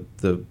of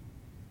the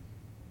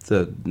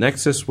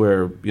nexus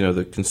where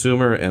the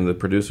consumer and the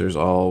producers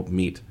all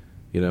meet.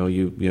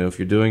 If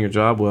you're doing your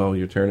job well,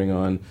 you're turning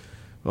on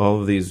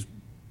all of these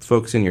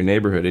folks in your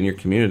neighborhood, in your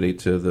community,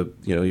 to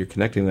you're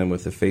connecting them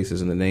with the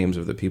faces and the names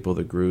of the people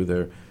that grew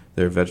their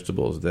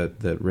vegetables,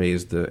 that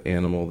raised the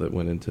animal that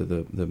went into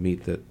the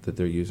meat that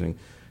they're using,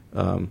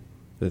 that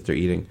they're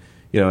eating.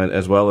 And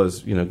as well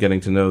as getting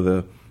to know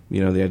the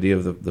idea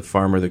of the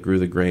farmer that grew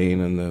the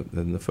grain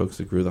and the folks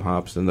that grew the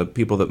hops and the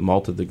people that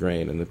malted the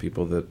grain and the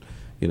people that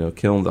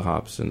kilned the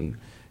hops and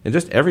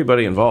just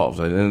everybody involved.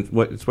 And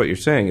what you're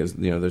saying is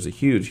there's a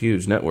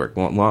huge network,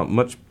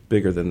 much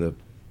bigger than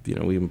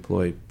we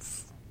employ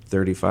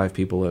 35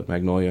 people at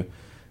Magnolia,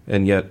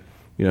 and yet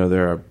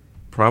there are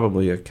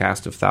probably a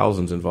cast of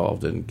thousands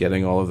involved in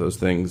getting all of those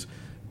things,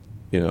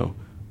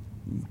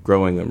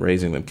 growing them,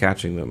 raising them,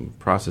 catching them,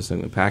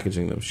 processing them,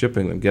 packaging them,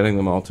 shipping them, getting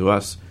them all to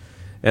us.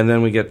 And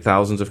then we get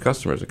thousands of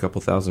customers. A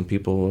couple thousand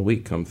people a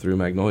week come through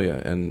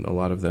Magnolia, and a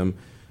lot of them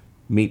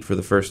meet for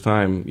the first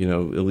time,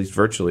 at least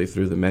virtually,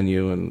 through the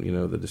menu and,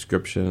 the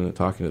description and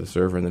talking to the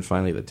server, and then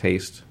finally the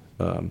taste.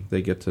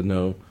 They get to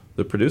know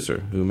the producer,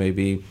 who may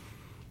be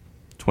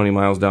 20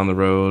 miles down the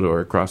road or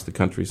across the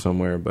country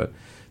somewhere, but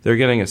they're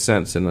getting a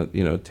sense, and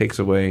it takes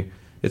away.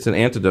 It's an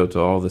antidote to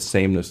all the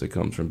sameness that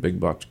comes from big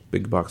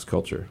box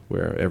culture,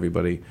 where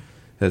everybody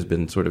has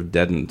been sort of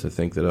deadened to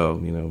think that,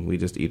 we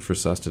just eat for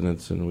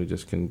sustenance and we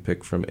just can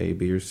pick from A,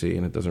 B, or C,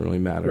 and it doesn't really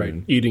matter. Right,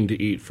 And, eating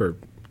to eat for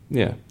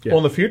yeah. Well,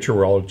 in the future,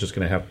 we're all just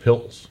going to have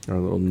pills. Our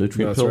little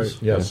nutrient That's pills.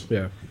 right. Yes.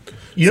 yeah.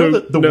 You So,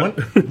 know no-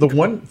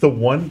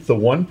 the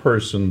one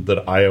person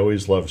that I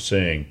always love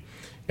seeing,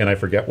 and I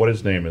forget what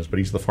his name is, but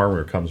he's the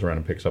farmer who comes around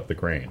and picks up the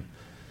grain.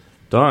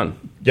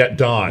 Don. Yeah,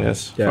 Don.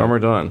 Yes. Yeah. Farmer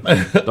Don.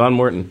 Don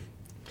Morton.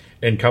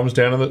 And comes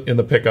down in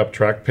the pickup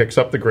truck, picks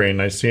up the grain.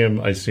 And I see him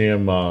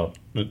around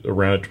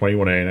at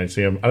 21A, and I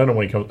see him. I don't know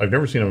when he comes. I've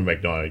never seen him in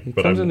McDonald's,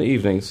 but Comes in the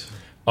evenings.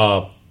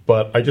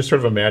 But I just sort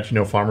of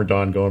imagine, Farmer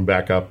Don going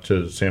back up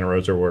to Santa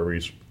Rosa, wherever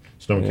he's,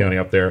 Sonoma County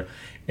up there,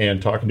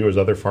 and talking to his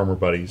other farmer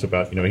buddies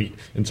about,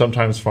 and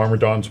sometimes Farmer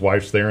Don's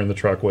wife's there in the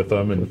truck with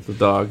them, and With the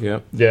dog, yeah.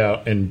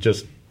 yeah, and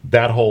just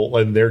that whole,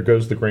 and there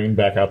goes the grain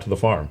back out to the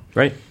farm.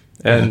 Right.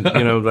 And,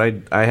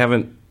 I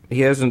haven't, he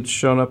hasn't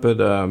shown up at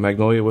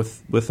Magnolia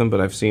with them, but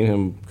I've seen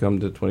him come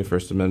to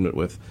 21st Amendment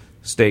with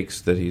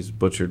steaks that he's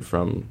butchered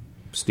from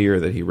steer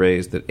that he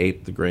raised that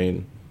ate the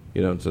grain,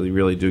 so you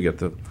really do get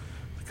the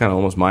kind of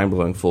almost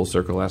mind-blowing full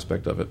circle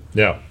aspect of it.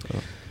 Yeah.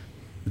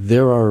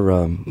 There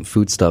are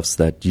foodstuffs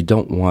that you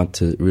don't want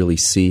to really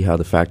see how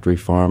the factory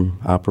farm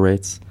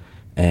operates.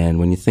 And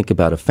when you think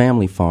about a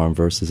family farm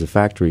versus a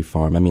factory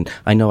farm, I mean,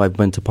 I know I've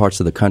been to parts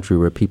of the country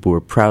where people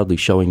were proudly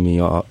showing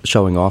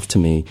off to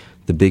me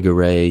the big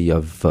array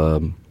of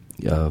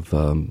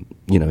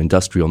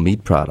industrial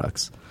meat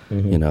products,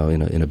 in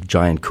a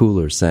giant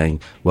cooler, saying,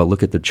 "Well,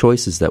 look at the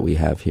choices that we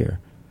have here."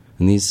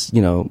 And these,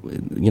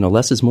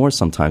 less is more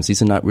sometimes.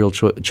 These are not real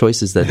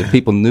choices that if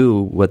people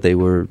knew what they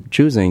were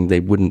choosing, they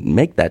wouldn't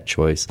make that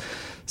choice.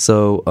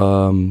 So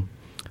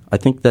I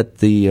think that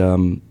the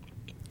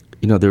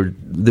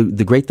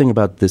great thing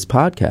about this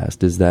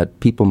podcast is that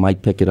people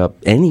might pick it up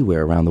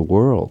anywhere around the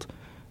world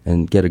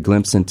and get a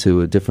glimpse into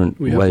a different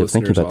way of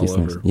thinking about these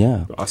things.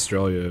 Yeah.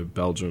 Australia,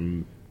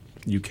 Belgium,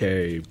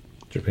 UK,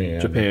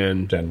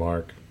 Japan,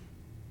 Denmark,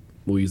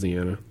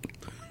 Louisiana.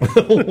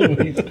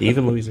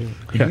 Even Louisiana.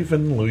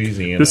 even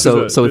Louisiana.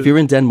 So if you're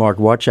in Denmark,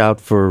 watch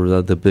out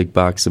for the big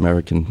box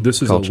American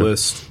This is culture. a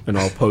list, and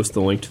I'll post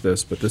the link to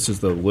this, but this is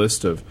the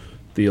list of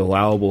the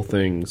allowable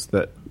things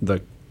that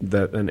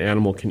an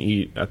animal can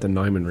eat at the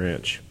Nyman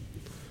Ranch.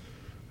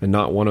 And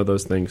not one of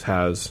those things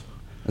has...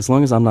 As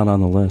long as I'm not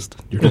on the list.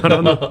 You're not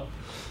on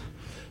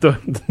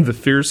the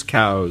fierce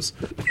cows.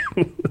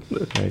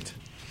 Right.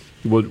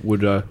 Would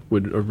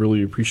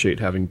really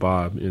appreciate having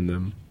Bob in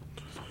them.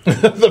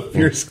 the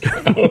fierce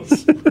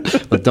cows.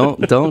 But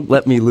don't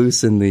let me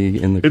loose in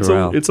the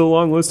corral. It's a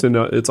long list, and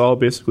it's all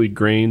basically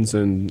grains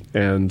and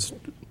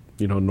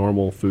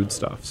normal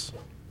foodstuffs.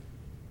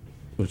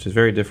 Which is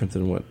very different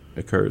than what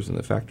occurs in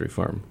the factory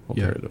farm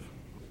alternative.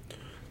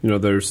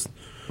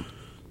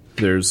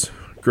 There's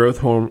growth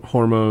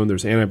hormone,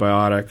 there's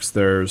antibiotics,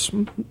 there's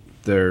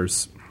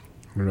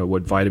I don't know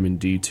what vitamin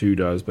D2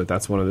 does, but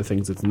that's one of the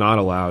things that's not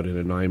allowed in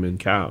a Nyman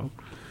cow.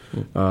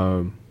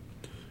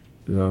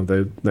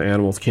 The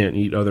animals can't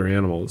eat other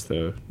animals.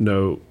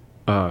 No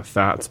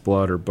fats,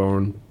 blood, or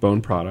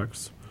bone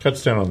products.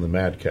 Cuts down on the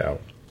mad cow.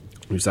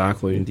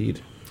 Exactly.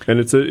 Indeed. And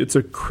it's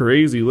a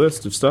crazy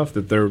list of stuff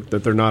that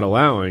they're not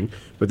allowing.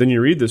 But then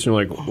you read this and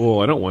you're like, well,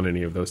 I don't want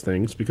any of those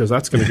things because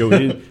that's going to go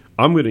in.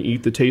 I'm going to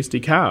eat the tasty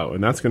cow,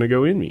 and that's going to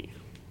go in me.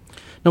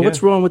 Now, Yeah.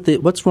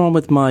 what's wrong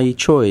with my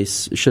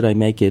choice? Should I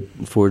make it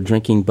for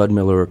drinking Bud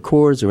Miller or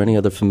Coors or any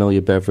other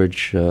familiar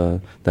beverage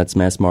that's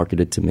mass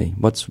marketed to me?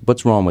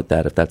 What's wrong with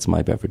that if that's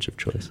my beverage of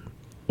choice?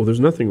 Well, there's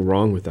nothing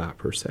wrong with that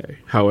per se.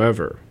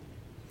 However,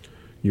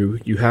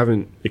 you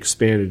haven't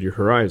expanded your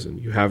horizon.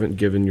 You haven't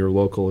given your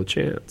local a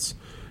chance.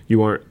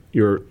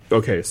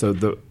 Okay. So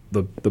the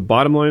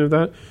bottom line of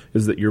that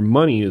is that your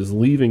money is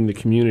leaving the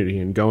community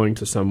and going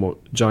to some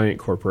giant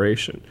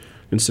corporation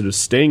instead of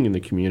staying in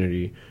the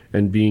community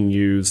and being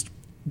used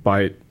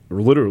by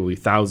literally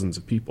thousands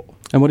of people.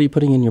 And what are you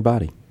putting in your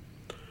body?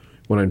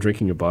 When I'm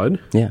drinking a Bud,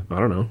 Yeah, I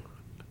don't know.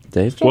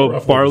 Dave? Still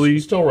roughly barley, the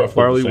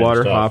same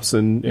water, stuff. hops,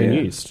 and Yeah.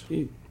 yeast.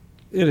 It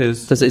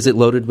is. Is it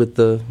loaded with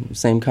the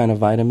same kind of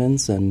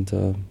vitamins and?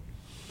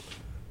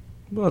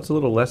 Well, it's a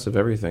little less of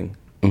everything,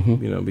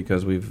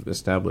 because we've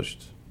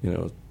established,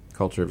 a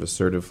culture of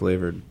assertive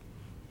flavored,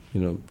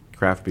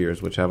 craft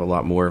beers, which have a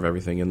lot more of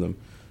everything in them.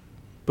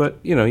 But,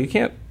 you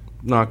can't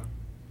knock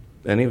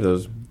any of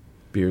those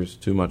beers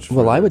too much.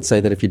 Well, I further. would say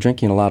that if you're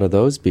drinking a lot of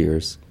those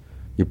beers,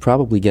 you're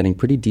probably getting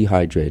pretty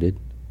dehydrated.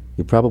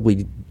 You're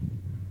probably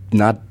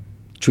not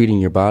treating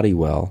your body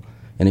well.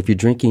 And if you're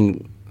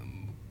drinking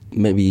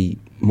maybe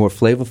more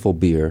flavorful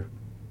beer,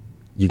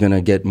 you're going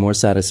to get more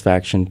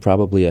satisfaction,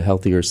 probably a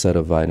healthier set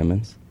of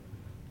vitamins.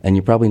 And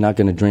you're probably not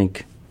going to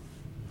drink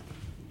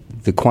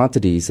the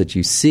quantities that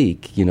you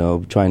seek,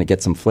 trying to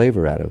get some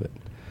flavor out of it.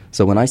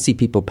 So when I see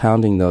people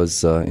pounding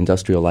those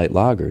industrial light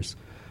lagers,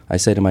 I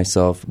say to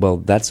myself, well,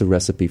 that's a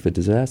recipe for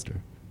disaster.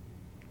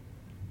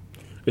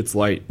 It's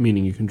light,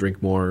 meaning you can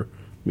drink more,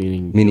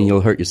 meaning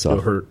You'll hurt yourself.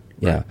 You'll hurt.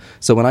 Yeah. Right.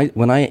 So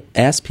when I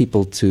ask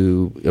people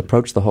to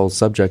approach the whole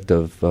subject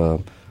of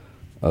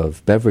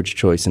beverage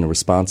choice in a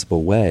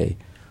responsible way,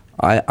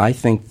 I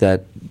think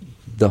that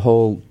the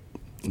whole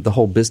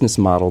business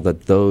model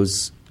that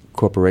those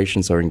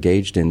corporations are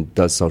engaged in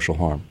does social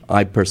harm.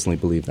 I personally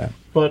believe that.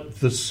 But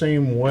the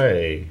same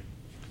way,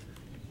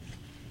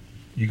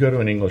 you go to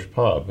an English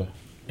pub,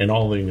 and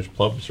all the English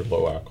pubs are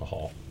low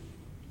alcohol.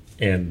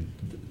 And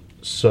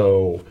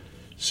so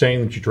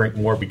saying that you drink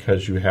more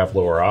because you have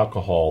lower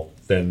alcohol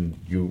than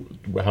you,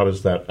 how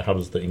does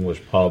the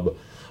English pub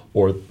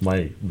or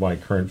my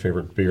current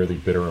favorite beer, the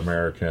Bitter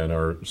American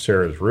or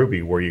Sarah's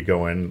Ruby, where you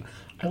go in,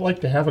 I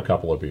like to have a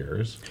couple of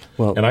beers.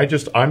 Well, and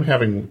I'm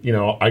having,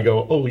 I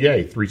go, oh,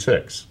 yay,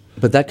 3-6.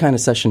 But that kind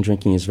of session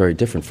drinking is very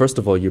different. First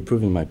of all, you're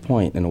proving my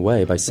point in a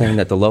way by saying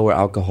that the lower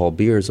alcohol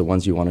beers are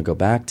ones you want to go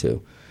back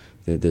to.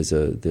 There's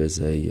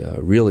a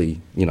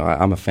really,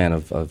 I'm a fan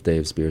of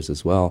Dave's beers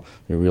as well.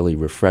 They're really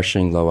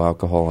refreshing, low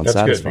alcohol, and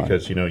satisfying.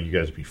 That's good because you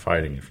guys would be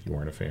fighting if you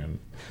weren't a fan.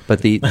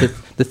 But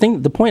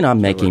the point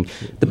I'm making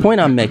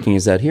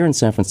is that here in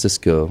San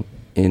Francisco,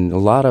 in a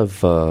lot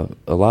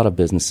of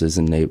businesses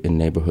in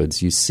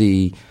neighborhoods, you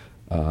see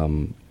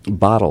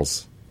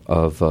bottles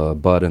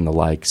of Bud and the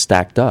like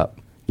stacked up.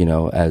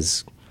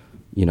 As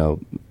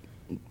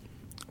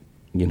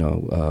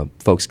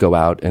folks go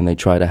out and they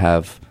try to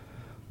have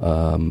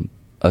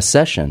a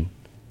session,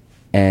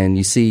 and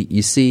you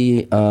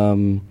see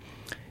they're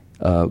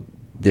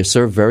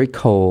served very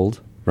cold,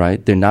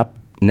 right? They're not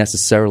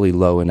necessarily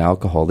low in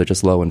alcohol; they're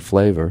just low in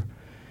flavor,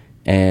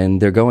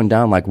 and they're going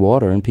down like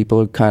water, and people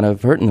are kind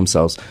of hurting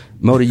themselves.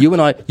 Mota, you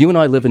and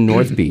I live in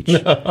North Beach,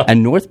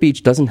 and North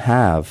Beach doesn't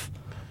have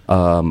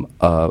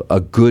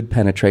a good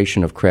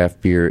penetration of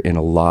craft beer in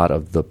a lot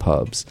of the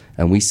pubs.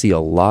 And we see a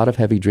lot of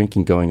heavy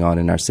drinking going on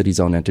in our city's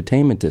own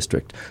entertainment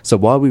district. So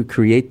while we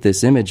create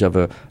this image of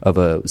a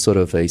sort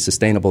of a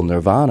sustainable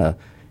nirvana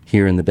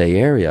here in the Bay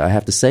Area, I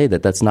have to say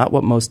that that's not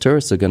what most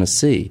tourists are going to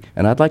see.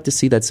 And I'd like to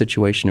see that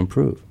situation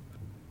improve.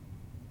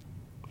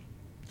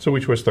 So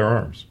we twist their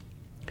arms.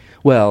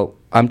 Well,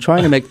 I'm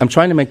trying to make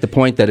the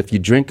point that if you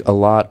drink a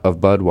lot of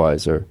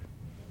Budweiser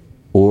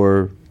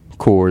or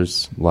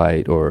Coors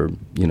Light or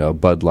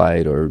Bud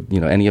Light or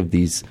any of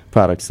these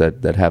products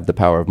that have the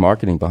power of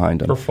marketing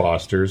behind them, or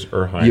Foster's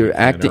or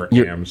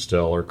Heineken or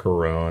Amstel or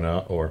Corona,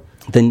 or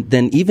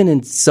then even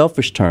in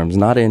selfish terms,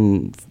 not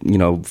in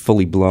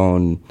fully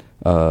blown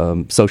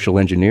social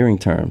engineering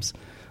terms,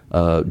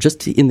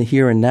 just in the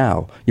here and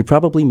now, you're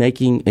probably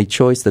making a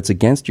choice that's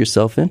against your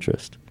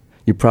self-interest.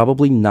 You're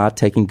probably not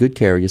taking good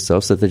care of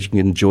yourself so that you can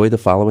enjoy the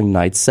following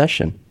night's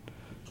session.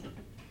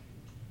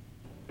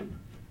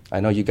 I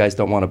know you guys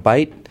don't want to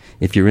bite.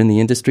 If you're in the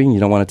industry and you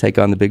don't want to take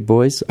on the big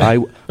boys, I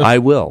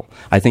will.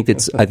 I think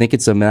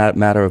it's a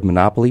matter of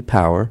monopoly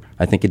power.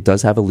 I think it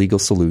does have a legal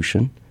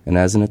solution, and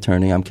as an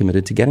attorney, I'm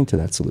committed to getting to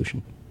that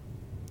solution.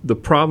 The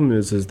problem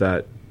is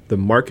that the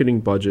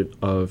marketing budget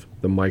of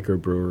the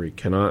microbrewery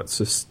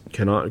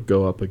cannot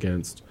go up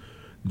against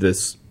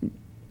this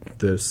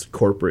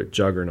corporate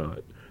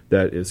juggernaut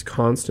that is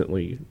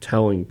constantly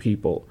telling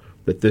people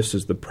that this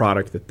is the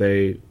product that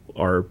they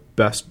are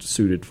best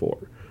suited for.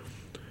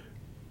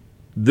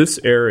 This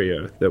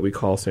area that we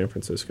call San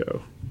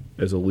Francisco,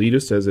 as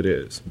elitist as it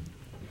is,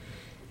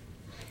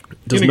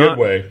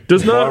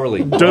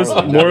 morally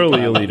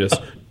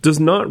elitist, does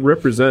not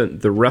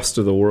represent the rest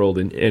of the world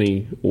in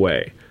any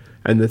way.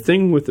 And the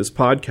thing with this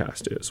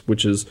podcast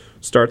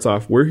starts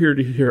off, we're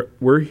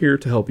here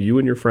to help you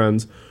and your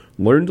friends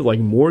learn to like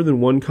more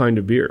than one kind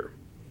of beer,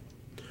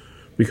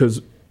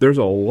 because there's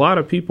a lot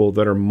of people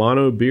that are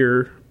mono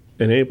beer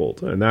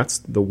enabled, and that's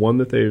the one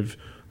that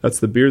that's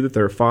the beer that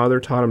their father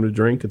taught them to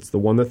drink. It's the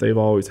one that they've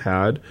always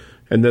had,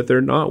 and that they're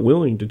not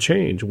willing to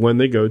change when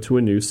they go to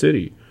a new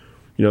city.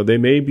 They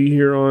may be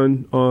here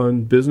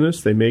on business.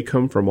 They may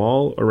come from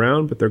all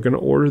around, but they're going to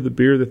order the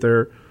beer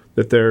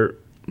that they're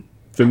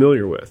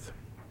familiar with,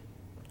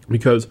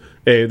 because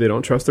A, they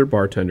don't trust their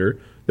bartender,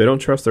 they don't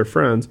trust their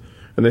friends,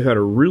 and they've had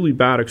a really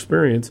bad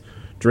experience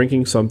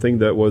drinking something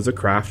that was a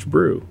craft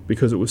brew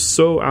because it was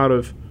so out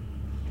of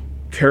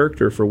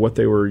character for what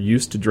they were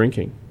used to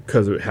drinking.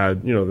 Because it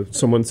had,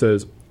 someone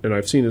says, and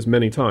I've seen this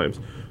many times,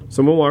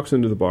 someone walks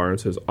into the bar and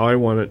says, I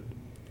want it,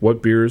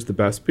 what beer is the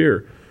best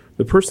beer?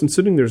 The person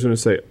sitting there is going to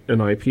say, an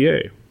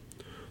IPA.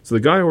 So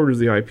the guy orders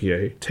the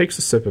IPA, takes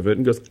a sip of it,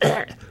 and goes,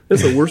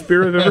 that's the worst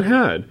beer I've ever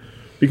had.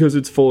 Because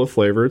it's full of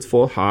flavor, it's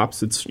full of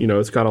hops, it's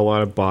got a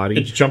lot of body.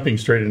 It's jumping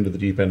straight into the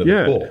deep end of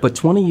the pool. But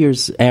 20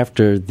 years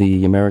after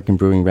the American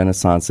Brewing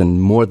Renaissance,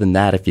 and more than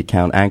that if you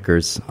count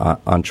Anchor's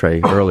entree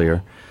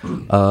earlier,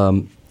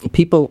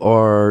 people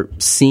are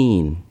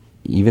seen,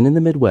 even in the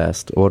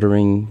Midwest,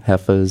 ordering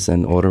Heifers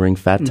and ordering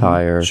Fat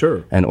Tire,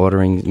 and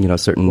ordering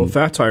certain. Well,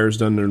 Fat Tire's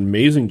done an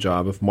amazing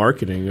job of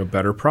marketing a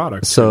better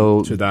product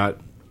to that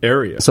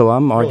area. So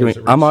I'm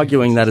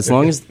arguing that as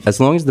long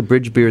as the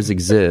bridge beers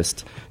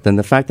exist, then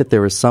the fact that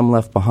there is some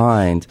left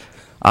behind,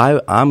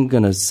 I'm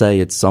going to say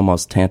it's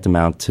almost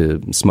tantamount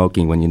to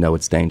smoking when you know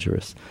it's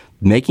dangerous.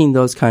 Making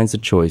those kinds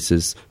of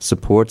choices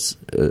supports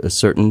a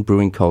certain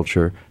brewing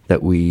culture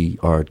that we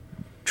are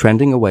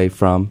trending away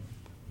from.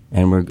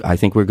 And I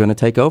think we're going to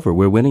take over.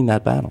 We're winning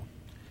that battle.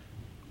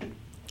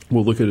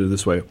 We'll look at it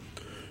this way.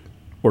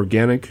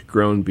 organic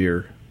grown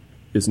beer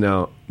is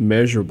now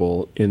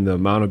measurable in the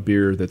amount of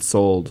beer that's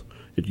sold.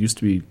 It used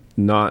to be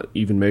not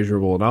even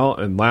measurable at all,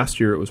 and last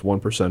year it was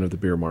 1% of the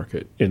beer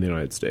market in the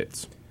United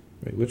States.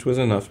 Right, which was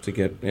enough to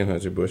get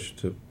Anheuser-Busch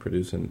to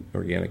produce an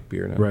organic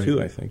beer now. Right.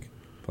 2, I think.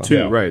 Two,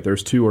 Yeah. right?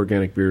 There's 2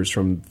 organic beers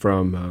from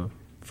the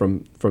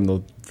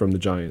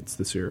Giants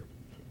this year,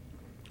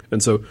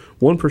 and so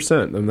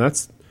 1%, and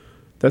that's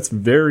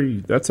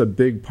a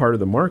big part of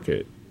the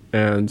market,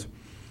 and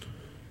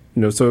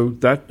so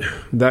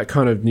that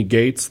kind of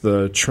negates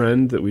the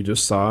trend that we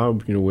just saw,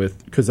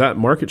 with because that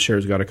market share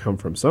has got to come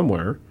from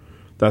somewhere.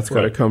 That's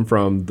got to Right. come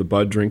from the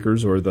bud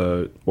drinkers or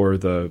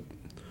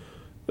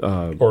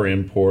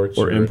imports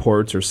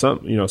or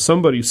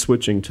somebody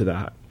switching to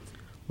that.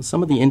 Well,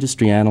 some of the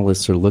industry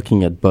analysts are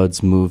looking at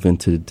Bud's move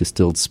into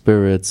distilled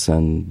spirits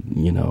and,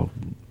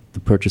 the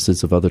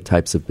purchases of other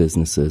types of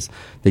businesses.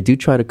 They do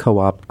try to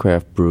co-opt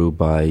craft brew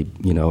by,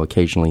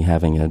 occasionally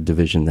having a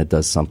division that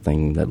does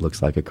something that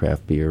looks like a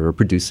craft beer or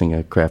producing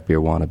a craft beer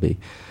wannabe.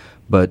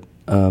 But,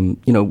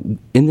 in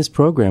this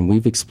program,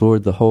 we've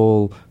explored the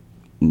whole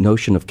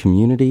notion of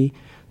community,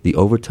 the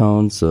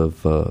overtones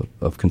of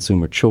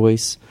consumer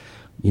choice.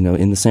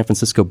 In the San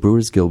Francisco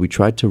Brewers Guild, we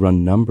tried to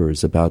run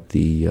numbers about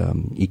the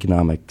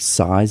economic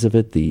size of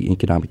it, the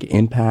economic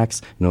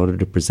impacts, in order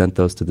to present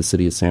those to the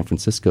city of San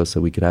Francisco so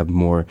we could have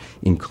more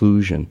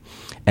inclusion.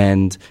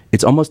 And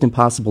it's almost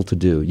impossible to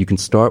do. You can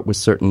start with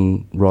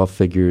certain raw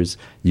figures,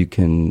 you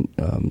can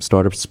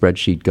start a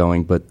spreadsheet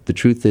going, but the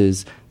truth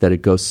is that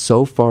it goes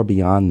so far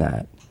beyond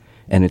that,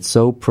 and it's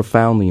so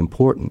profoundly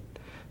important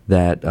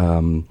that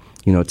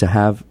to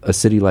have a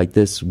city like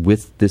this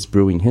with this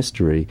brewing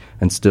history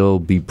and still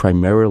be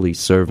primarily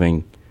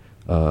serving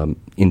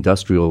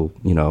industrial,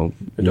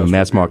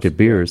 mass market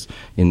beers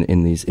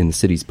in the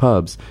city's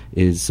pubs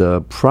is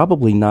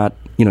probably not.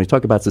 You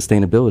talk about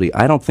sustainability.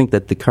 I don't think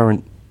that the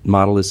current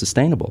model is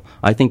sustainable.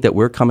 I think that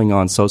we're coming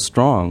on so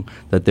strong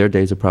that their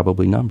days are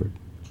probably numbered.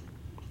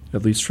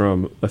 At least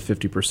from a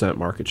 50%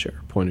 market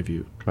share point of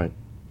view. Right.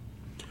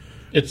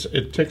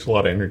 It takes a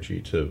lot of energy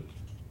to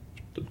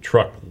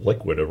truck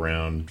liquid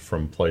around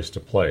from place to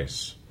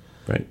place.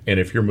 Right. And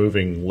if you're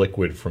moving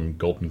liquid from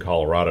Golden,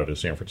 Colorado to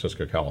San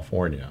Francisco,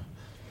 California,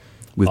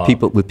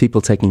 With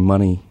people taking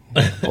money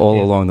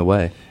all along the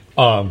way.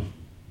 That's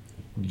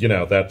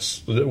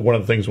one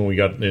of the things when we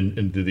got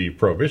into the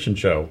Prohibition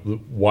show,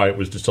 why it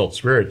was distilled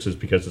spirits is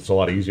because it's a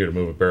lot easier to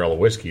move a barrel of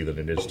whiskey than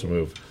it is to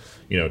move,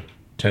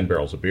 10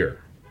 barrels of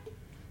beer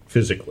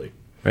physically.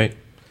 Right.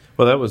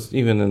 Well, that was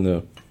even in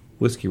the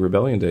Whiskey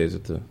Rebellion days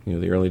at the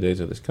early days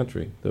of this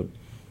country. The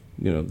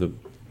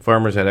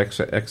farmers had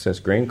excess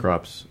grain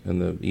crops,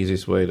 and the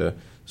easiest way to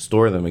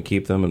store them and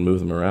keep them and move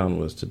them around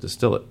was to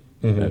distill it,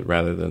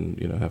 rather than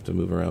have to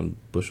move around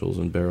bushels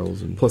and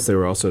barrels. And Plus, they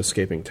were also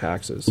escaping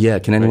taxes. Yeah,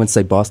 can anyone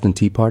say Boston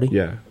Tea Party?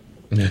 Yeah.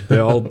 They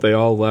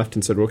all left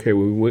and said, okay,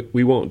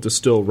 we won't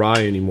distill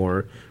rye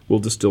anymore. We'll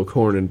distill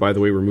corn. And by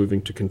the way, we're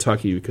moving to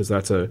Kentucky because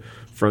that's a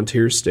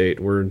frontier state.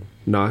 We're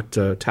not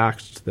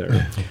taxed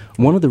there.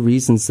 One of the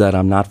reasons that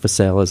I'm not for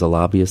sale as a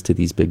lobbyist to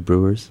these big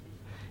brewers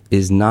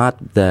is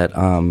not that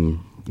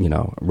I'm,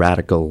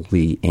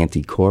 radically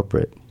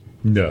anti-corporate.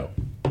 No.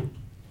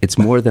 It's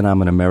more than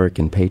I'm an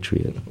American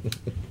patriot.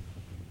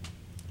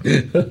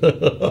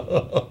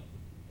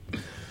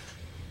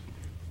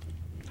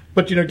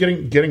 But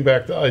getting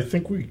back, I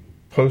think we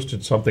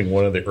posted something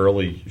one of the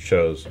early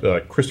shows.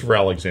 Christopher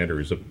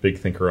Alexander is a big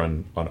thinker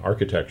on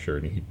architecture,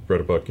 and he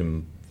wrote a book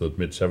in the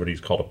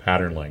mid-'70s called A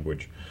Pattern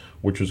Language,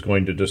 which was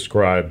going to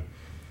describe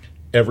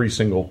every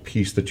single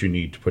piece that you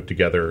need to put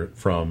together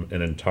from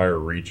an entire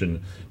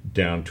region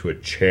down to a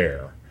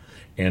chair.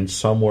 And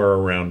somewhere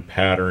around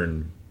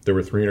pattern, there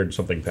were 300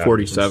 something patterns.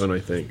 47,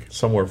 I think.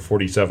 Somewhere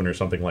 47 or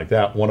something like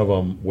that. One of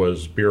them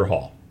was beer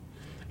hall.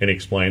 And he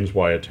explains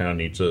why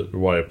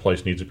a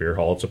place needs a beer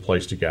hall. It's a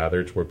place to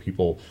gather. It's where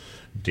people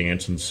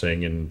dance and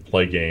sing and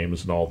play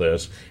games and all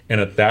this.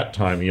 And at that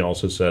time, he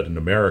also said in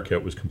America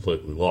it was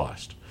completely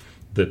lost.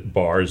 That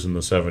bars in the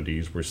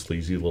 70s were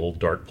sleazy little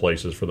dark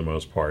places for the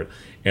most part.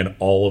 And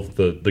all of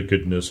the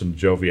goodness and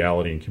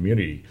joviality and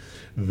community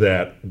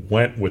that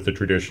went with the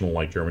traditional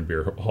like German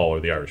beer hall or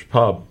the Irish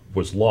pub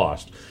was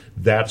lost.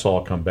 That's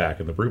all come back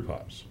in the brew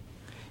pubs.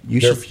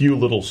 There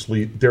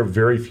are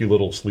very few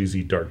little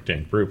sleazy, dark,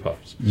 dank brew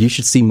pubs. You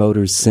should see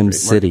Motors Sim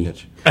City.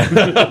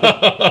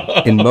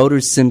 In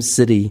Motors Sim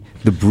City,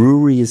 the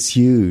brewery is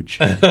huge,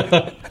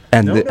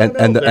 and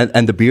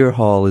the beer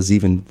hall is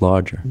even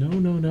larger. No.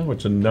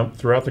 It's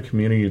throughout the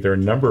community. There are a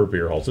number of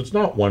beer halls. It's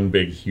not one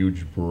big,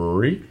 huge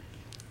brewery.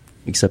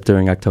 Except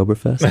during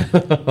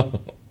Oktoberfest.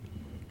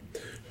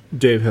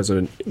 Dave has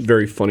a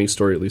very funny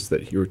story, at least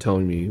that you were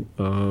telling me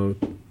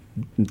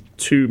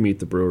 2 Meet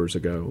the Brewers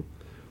ago,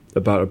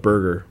 about a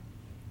burger,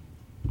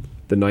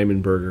 the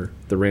Nyman burger,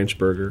 the ranch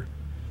burger.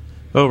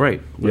 oh,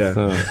 right.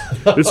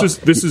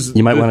 This is.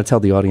 You might want to tell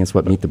the audience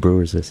what Meet the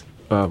Brewers is.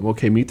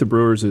 Okay, Meet the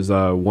Brewers is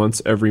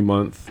once every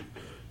month.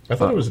 I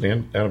thought it was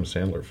an Adam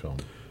Sandler film.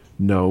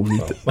 No,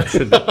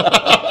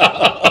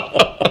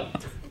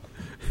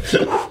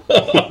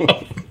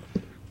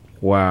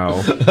 Wow.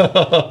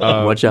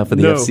 Watch out for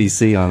the no.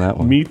 FCC on that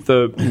one. Meet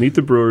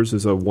the Brewers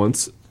is a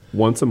once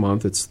a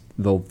month. It's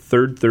the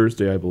third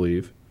Thursday, I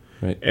believe.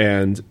 Right.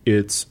 And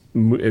it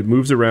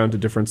moves around to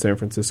different San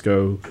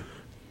Francisco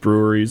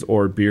breweries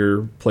or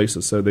beer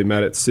places. So they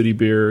met at City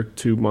Beer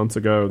 2 months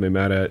ago. They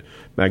met at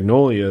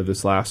Magnolia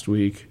this last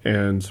week,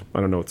 and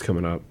I don't know what's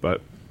coming up, but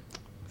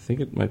I think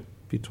it might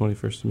be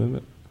 21st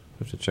Amendment.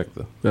 I have to check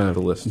the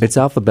list. It's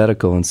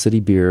alphabetical, and City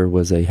Beer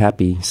was a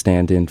happy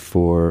stand-in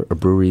for a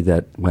brewery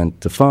that went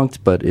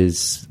defunct but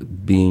is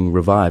being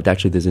revived.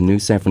 Actually, there's a new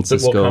San It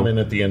Francisco... will come in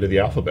at the end of the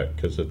alphabet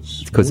because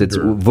it's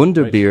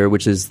Wunderbier,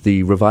 which is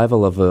the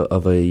revival of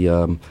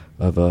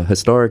a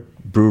historic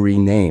brewery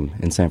name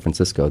in San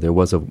Francisco. There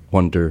was a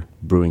Wonder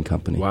Brewing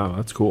Company. wow,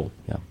 that's cool.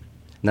 Yeah,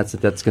 and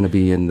that's going to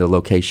be in the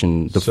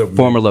location, the So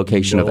former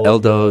location of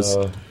Eldo's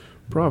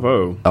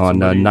Bravo. on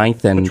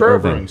 9th and Potrero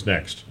Irving. Brewing's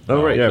next.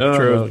 Oh, right. Yeah, No,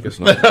 Potrero. I guess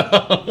not.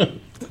 I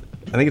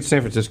think it's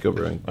San Francisco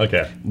Brewing.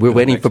 Okay. We're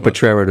waiting next for month.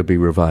 Potrero to be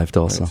revived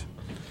also. Right.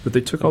 But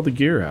they took all the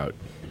gear out.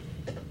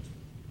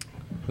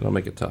 That'll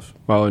make it tough.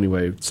 Well,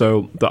 anyway,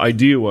 so the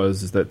idea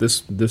is that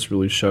this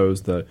really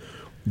shows the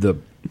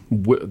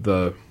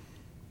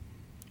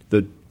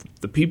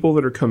people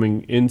that are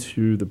coming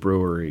into the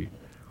brewery.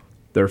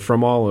 They're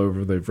from all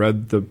over. They've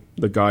read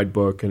the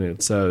guidebook, and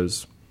it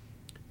says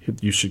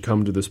you should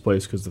come to this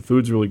place because the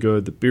food's really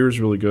good, the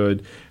beer's really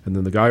good, and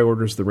then the guy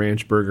orders the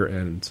ranch burger,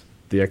 and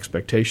the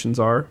expectations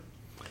are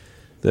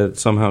That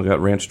somehow got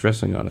ranch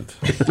dressing on it.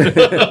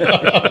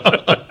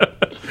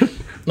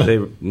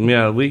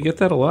 We get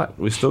that a lot.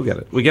 We still get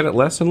it. We get it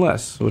less and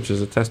less, which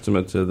is a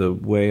testament to the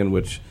way in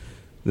which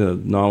the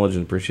knowledge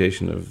and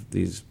appreciation of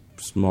these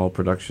small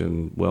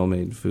production,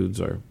 well-made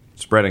foods are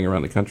spreading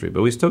around the country.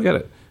 But we still get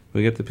it.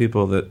 We get the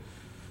people that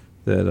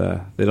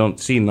they don't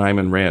see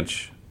Nyman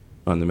Ranch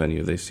on the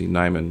menu. They see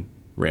Nyman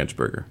Ranch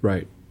Burger.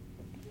 right.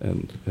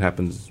 And it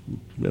happens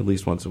at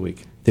least once a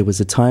week. There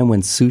was a time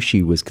when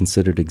sushi was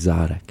considered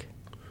exotic.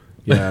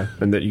 Yeah,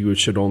 and that you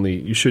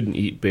shouldn't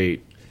eat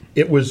bait.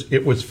 It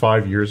was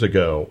 5 years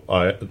ago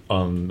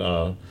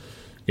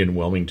in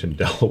Wilmington,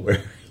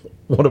 Delaware.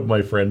 One of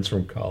my friends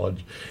from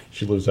college,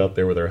 she lives out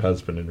there with her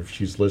husband, and if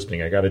she's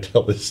listening, I got to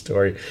tell this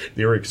story.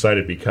 They were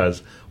excited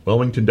because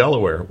Wilmington,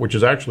 Delaware, which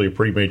is actually a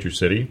pretty major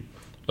city,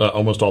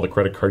 almost all the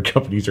credit card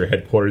companies are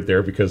headquartered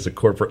there because of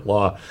corporate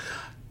law.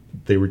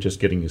 They were just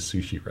getting a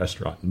sushi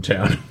restaurant in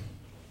town.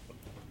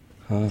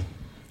 Huh.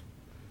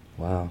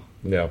 Wow.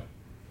 Yeah.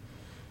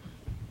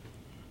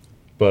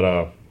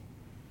 But,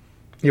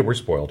 yeah, we're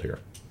spoiled here.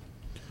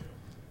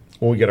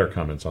 When we get our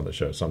comments on the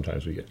show,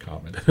 sometimes we get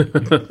comments.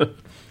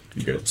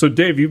 Good. So,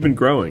 Dave, you've been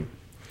growing.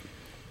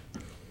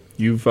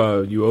 You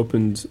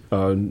opened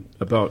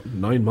about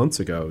 9 months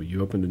ago.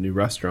 You opened a new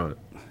restaurant,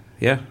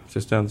 Yeah,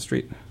 just down the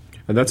street.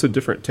 and that's a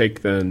different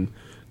take than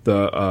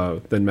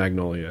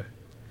Magnolia.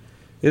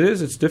 It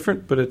is. It's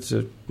different, but it's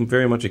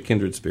very much a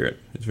kindred spirit.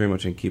 It's very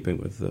much in keeping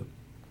with the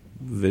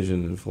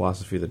vision and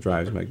philosophy that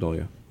drives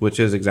Magnolia, which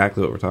is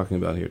exactly what we're talking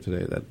about here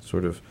today, that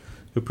sort of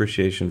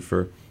appreciation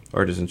for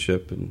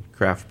artisanship and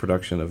craft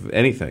production of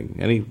anything,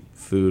 any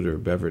food or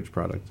beverage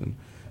product. And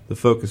the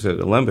focus at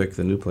Alembic,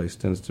 the new place,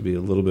 tends to be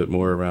a little bit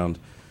more around,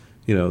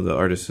 the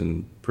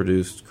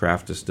artisan-produced,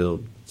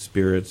 craft-distilled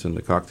spirits and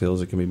the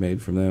cocktails that can be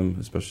made from them,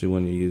 especially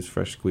when you use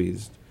fresh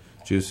squeezed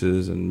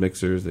juices and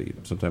mixers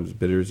sometimes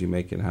bitters you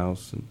make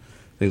in-house and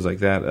things like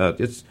that.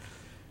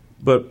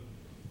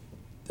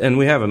 And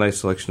we have a nice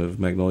selection of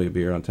Magnolia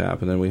beer on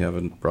tap, and then we have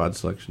a broad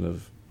selection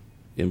of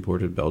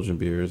imported Belgian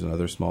beers and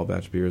other small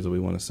batch beers that we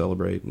want to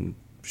celebrate and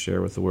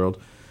share with the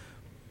world.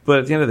 But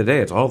at the end of the day,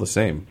 it's all the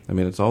same. I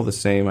mean, it's all the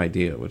same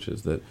idea, which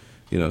is that,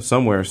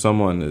 somewhere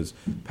someone is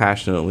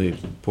passionately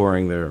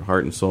pouring their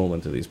heart and soul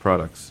into these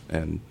products,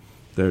 and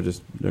there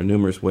are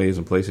numerous ways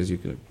and places you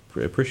can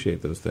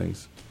appreciate those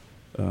things.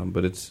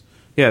 But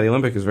the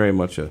Alembic is very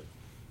much a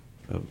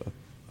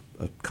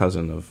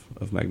cousin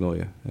of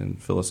Magnolia, and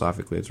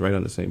philosophically, it's right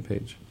on the same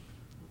page.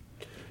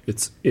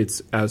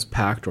 It's as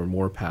packed or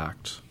more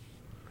packed.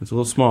 It's a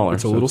little smaller.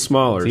 It's a little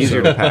smaller. It's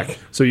easier to pack.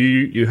 So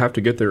you have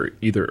to get there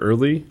either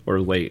early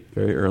or late.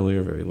 Very early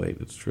or very late.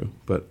 It's true,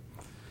 but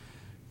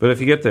if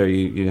you get there,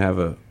 you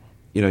have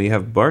you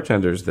have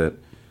bartenders that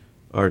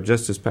are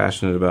just as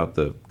passionate about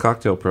the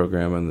cocktail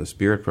program and the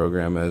spirit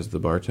program as the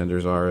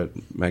bartenders are at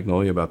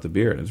Magnolia about the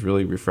beer. And it's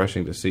really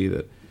refreshing to see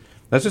that.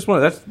 That's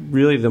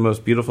really the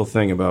most beautiful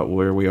thing about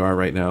where we are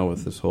right now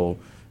with this whole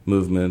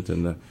movement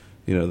and the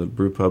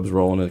brew pubs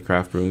rolling and the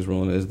craft brewing's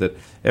rolling, is that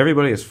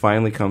everybody has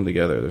finally come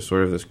together. There's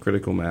sort of this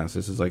critical mass.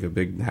 This is like a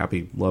big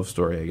happy love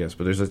story, I guess,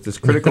 but there's this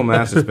critical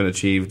mass that's been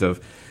achieved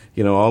of,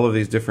 all of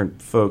these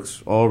different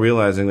folks all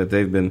realizing that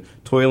they've been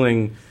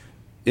toiling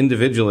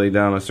individually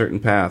down a certain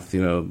path,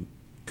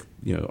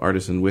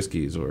 artisan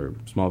whiskeys or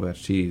small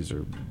batch teas or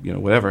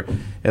whatever,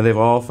 and they've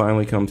all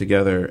finally come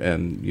together,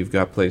 and you've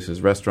got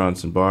places,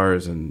 restaurants and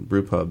bars and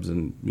brew pubs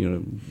and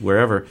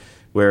wherever,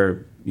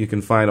 where you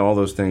can find all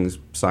those things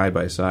side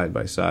by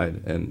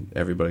side, and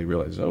everybody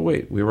realizes, oh,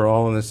 wait, we were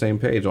all on the same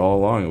page all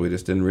along, and we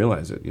just didn't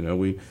realize it. You know,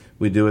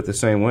 we do it the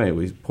same way.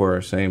 We pour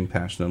our same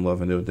passion and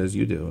love into it as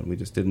you do, and we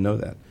just didn't know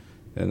that.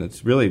 And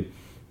it's really,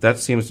 that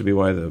seems to be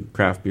why the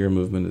craft beer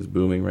movement is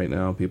booming right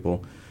now.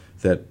 People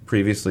that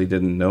previously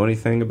didn't know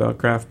anything about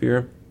craft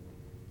beer,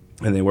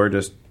 and they were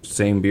just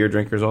same beer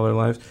drinkers all their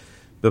lives,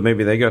 but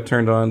maybe they got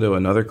turned on to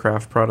another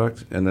craft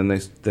product, and then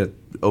that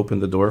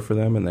opened the door for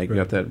them, and they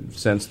got that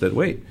sense that,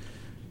 wait,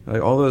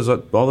 like all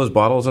those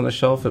bottles on the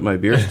shelf at my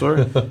beer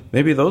store,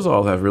 maybe those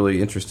all have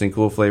really interesting,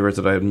 cool flavors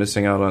that I'm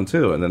missing out on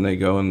too. And then they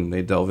go and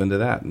they delve into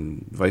that,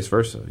 and vice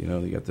versa. You know,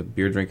 you got the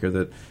beer drinker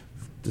that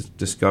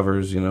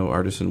discovers, you know,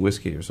 artisan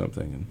whiskey or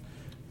something,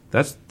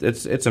 and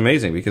it's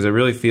amazing because it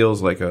really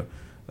feels like a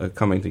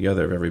coming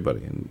together of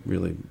everybody and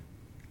really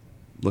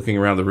looking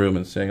around the room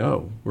and saying,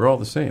 oh, we're all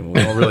the same.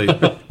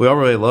 We all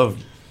really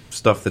love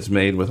stuff that's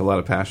made with a lot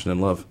of passion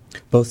and love.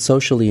 Both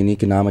socially and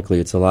economically,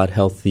 it's a lot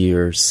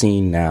healthier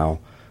scene now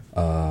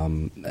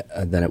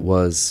than it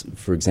was,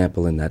 for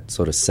example, in that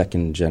sort of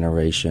second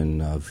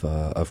generation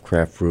of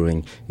craft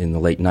brewing in the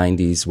late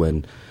 90s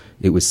when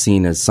it was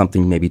seen as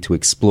something maybe to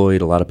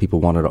exploit. A lot of people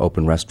wanted to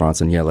open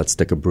restaurants and, let's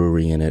stick a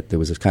brewery in it. There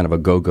was a kind of a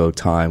go-go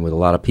time with a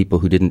lot of people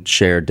who didn't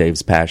share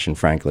Dave's passion,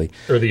 frankly.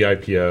 Or the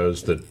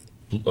IPOs that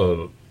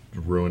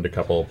ruined a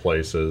couple of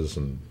places.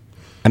 And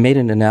I made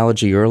an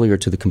analogy earlier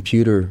to the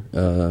computer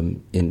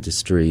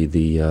industry.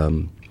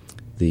 The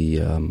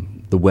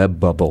web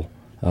bubble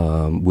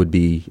would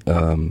be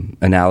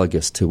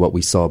analogous to what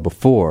we saw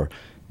before.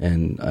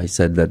 And I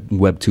said that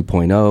Web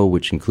 2.0,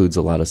 which includes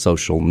a lot of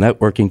social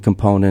networking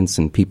components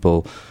and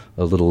people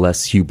a little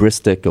less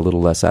hubristic, a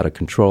little less out of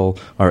control,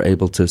 are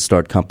able to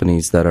start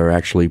companies that are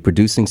actually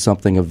producing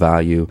something of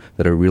value,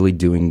 that are really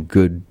doing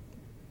good,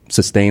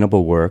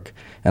 sustainable work.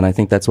 And I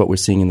think that's what we're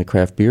seeing in the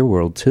craft beer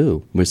world,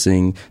 too. We're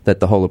seeing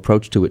that the whole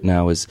approach to it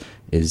now is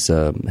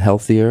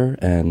healthier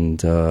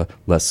and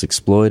less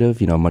exploitive,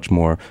 much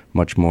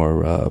more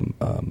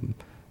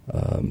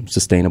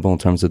sustainable in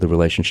terms of the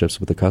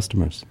relationships with the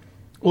customers.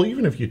 Well,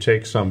 even if you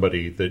take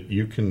somebody that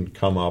you can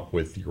come up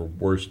with your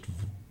worst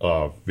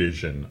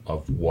vision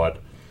of what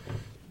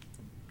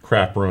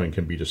craft brewing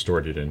can be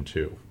distorted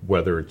into,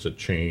 whether it's a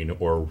chain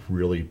or a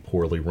really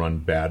poorly run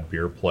bad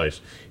beer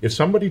place, if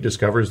somebody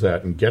discovers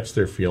that and gets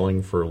their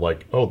feeling for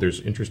like, oh,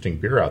 there's interesting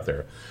beer out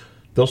there,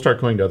 they'll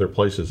start going to other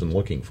places and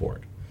looking for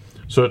it.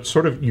 So it's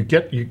sort of, you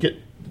get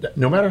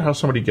no matter how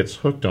somebody gets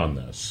hooked on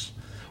this,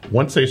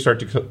 once they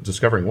start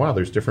discovering, wow,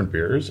 there's different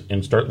beers,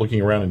 and start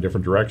looking around in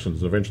different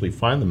directions and eventually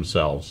find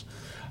themselves,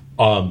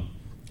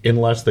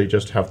 unless they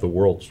just have the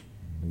world's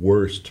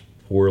worst,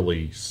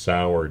 poorly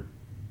soured,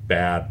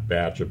 bad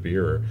batch of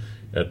beer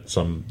at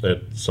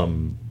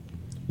some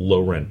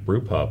low-rent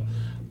brew pub,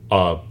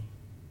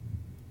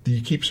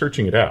 you keep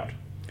searching it out.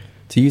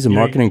 To use a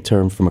marketing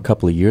term from a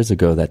couple of years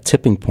ago, that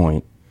tipping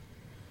point,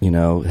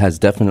 has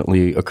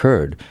definitely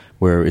occurred,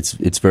 where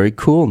it's very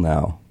cool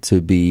now to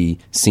be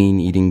seen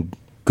eating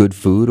good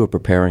food or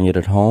preparing it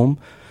at home.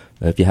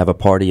 If you have a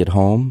party at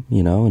home,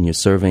 and you're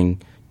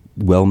serving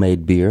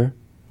well-made beer,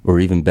 or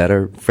even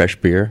better, fresh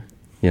beer,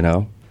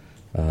 then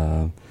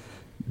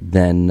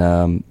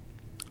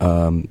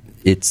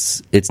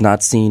it's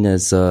not seen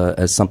as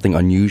something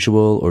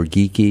unusual or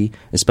geeky,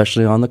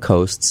 especially on the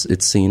coasts.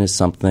 It's seen as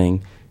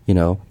something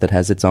that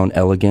has its own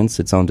elegance,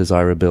 its own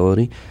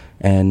desirability,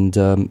 and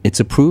it's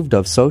approved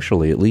of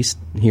socially, at least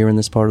here in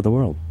this part of the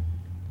world.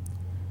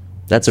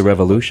 That's a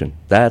revolution.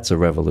 That's a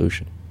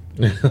revolution.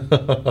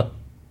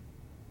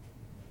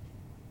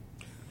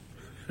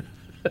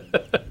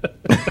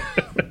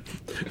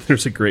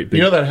 There's a great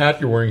big... that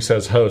hat you're wearing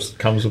says host,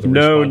 comes with a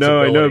responsibility.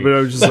 No, I know, but I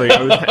was just like,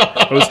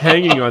 I was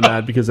hanging on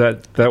that because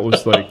that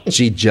was like...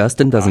 Gee,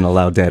 Justin doesn't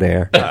allow dead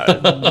air.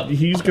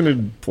 He's going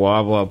to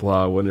blah, blah,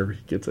 blah whenever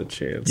he gets a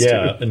chance.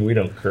 Yeah, and we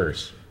don't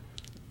curse.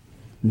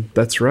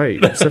 That's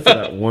right, except for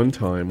that one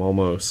time,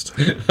 almost.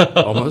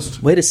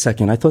 Almost? Wait a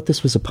second, I thought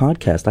this was a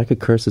podcast. I could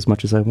curse as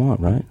much as I want,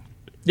 right?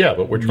 Yeah,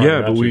 but we're trying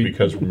not to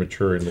because we're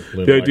mature in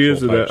the idea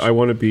is that I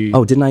want to be...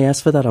 Oh, didn't I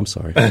ask for that? I'm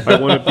sorry. I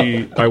want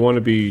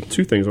to be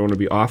two things. I want to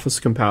be office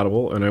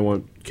compatible, and I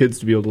want kids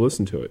to be able to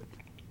listen to it.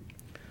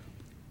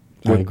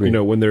 I agree.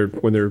 When their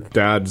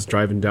dad's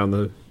driving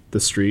down the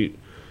street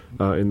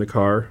in the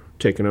car,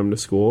 taking them to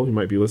school, you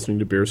might be listening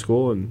to Beer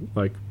School, and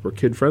we're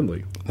kid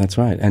friendly. That's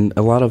right, and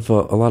a lot of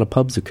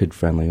pubs are kid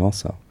friendly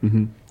also.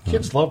 Mm-hmm.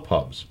 Kids love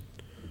pubs.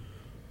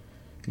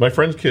 My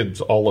friends' kids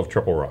all love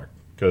Triple Rock.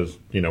 Because,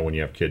 when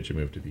you have kids, you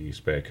move to the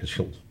East Bay because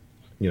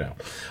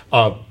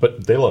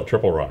but they love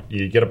Triple Rock.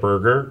 You get a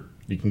burger,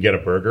 you can get a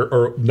burger.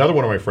 Or another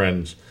one of my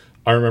friends,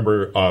 I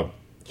remember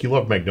he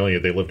loved Magnolia.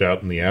 They lived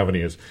out in the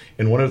avenues.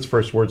 And one of his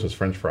first words was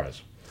French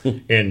fries.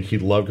 And he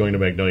loved going to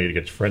Magnolia to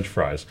get French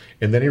fries.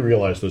 And then he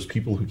realized those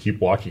people who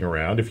keep walking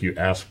around, if you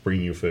ask,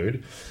 bring you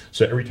food.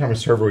 So every time a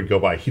server would go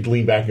by, he'd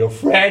lean back and go,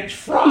 French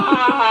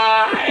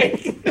fry!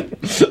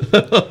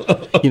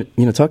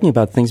 Talking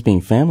about things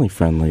being family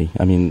friendly,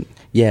 I mean...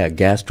 yeah,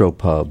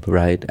 gastropub,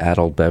 right,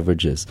 adult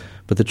beverages.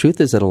 But the truth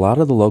is that a lot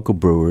of the local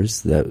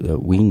brewers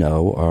that we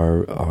know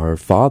are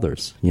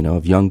fathers,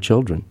 of young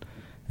children.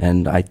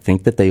 And I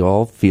think that they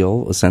all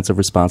feel a sense of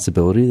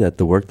responsibility that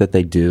the work that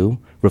they do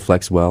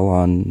reflects well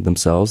on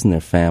themselves and their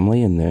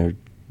family and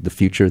the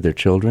future of their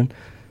children.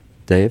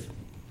 Dave?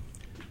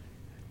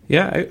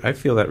 Yeah, I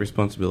feel that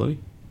responsibility.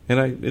 And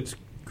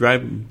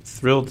I'm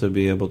thrilled to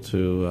be able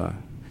to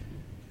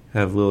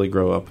have Lily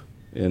grow up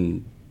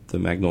in the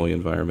Magnolia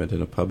environment,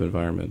 in a pub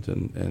environment,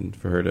 and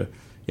for her to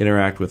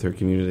interact with her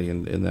community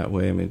in that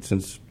way. I mean,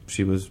 since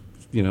she was,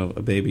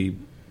 a baby,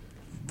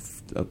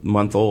 a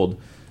month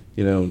old,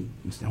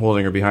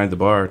 holding her behind the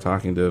bar,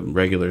 talking to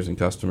regulars and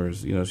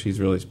customers. She's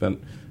really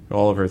spent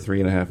all of her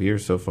 3.5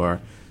 years so far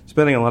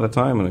spending a lot of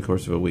time in the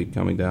course of a week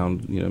coming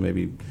down,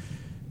 maybe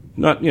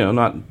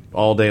not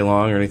all day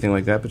long or anything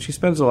like that, but she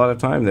spends a lot of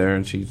time there,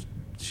 and she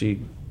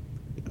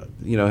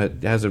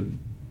has a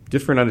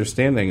different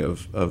understanding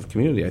of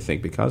community, I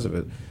think, because of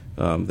it,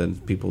 than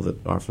people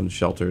that are often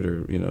sheltered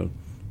or,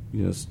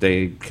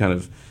 stay kind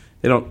of,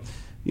 they don't,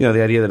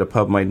 the idea that a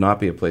pub might not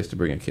be a place to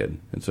bring a kid.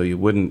 And so you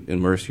wouldn't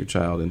immerse your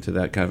child into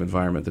that kind of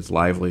environment that's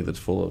lively, that's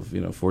full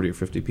of, 40 or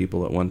 50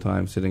 people at one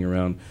time sitting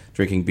around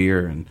drinking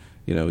beer and,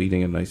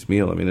 eating a nice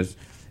meal. I mean,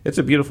 it's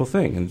a beautiful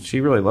thing, and she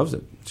really loves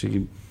it.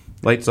 She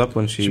lights up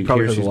when she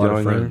hears she's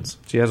going there.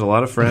 She has a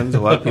lot of friends. A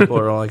lot of people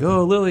are all like,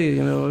 "Oh, Lily,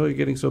 you're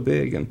getting so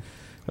big." And,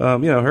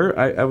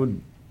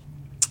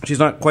 she's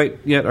not quite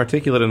yet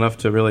articulate enough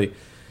to really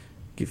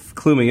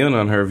clue me in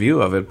on her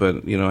view of it,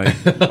 but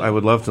I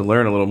would love to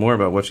learn a little more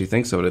about what she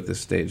thinks of it at this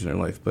stage in her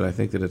life. But I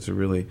think that it's a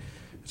really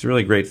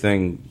great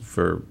thing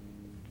for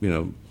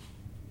to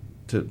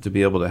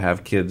be able to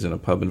have kids in a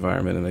pub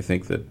environment. And I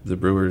think that the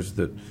brewers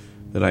that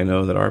I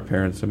know that are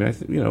parents, I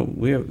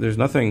mean, there's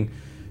nothing.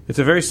 It's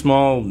a very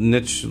small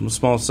niche,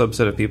 small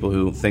subset of people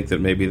who think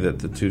that maybe that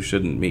the two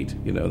shouldn't meet.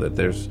 That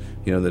there's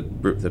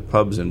that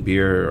pubs and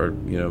beer or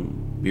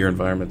beer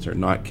environments are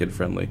not kid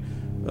friendly.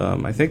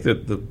 I think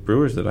that the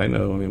brewers that I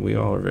know, I mean, we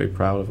all are very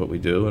proud of what we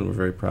do, and we're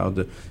very proud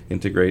to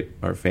integrate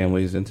our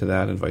families into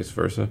that, and vice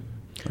versa.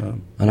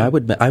 And I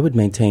would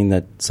maintain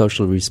that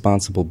socially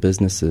responsible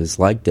businesses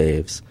like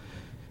Dave's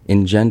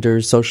engender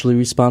socially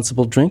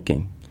responsible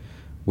drinking,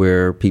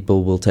 where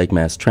people will take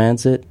mass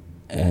transit,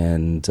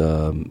 and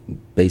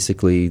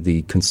basically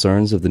the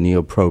concerns of the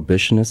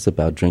neo-prohibitionists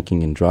about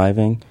drinking and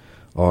driving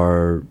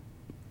are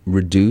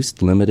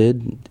reduced,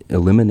 limited,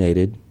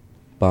 eliminated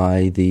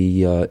by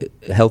the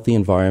healthy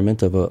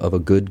environment of a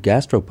good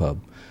gastropub.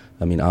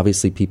 I mean,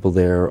 obviously people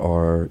there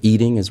are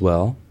eating as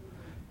well,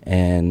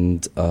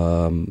 and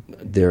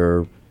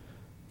they're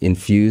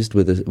infused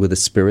with a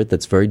spirit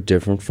that's very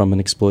different from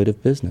an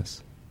exploitive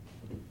business.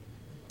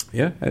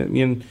 Yeah, I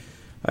mean,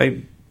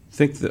 I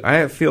think that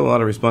I feel a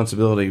lot of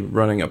responsibility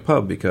running a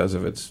pub because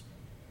of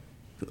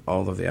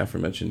all of the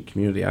aforementioned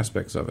community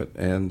aspects of it,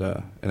 and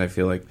I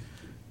feel like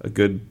a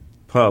good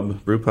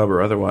pub, brew pub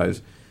or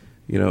otherwise,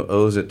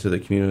 owes it to the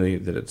community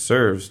that it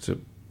serves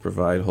to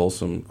provide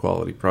wholesome,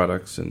 quality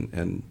products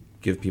and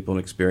give people an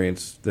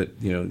experience that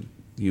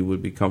you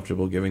would be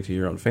comfortable giving to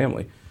your own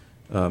family.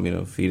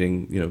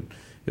 Feeding.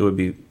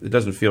 It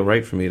doesn't feel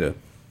right for me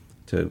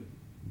to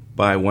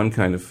buy one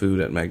kind of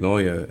food at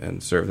Magnolia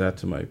and serve that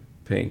to my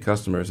paying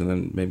customers, and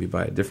then maybe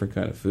buy a different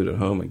kind of food at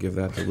home and give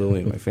that to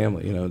Lily and my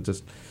family. It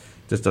just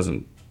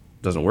doesn't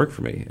work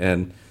for me.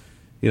 And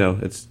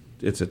it's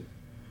a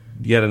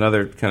yet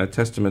another kind of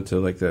testament to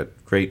like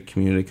that great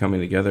community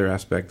coming together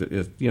aspect. That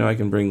is, I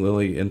can bring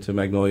Lily into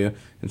Magnolia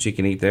and she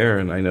can eat there,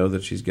 and I know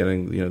that she's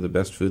getting the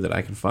best food that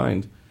I can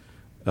find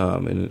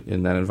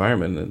in that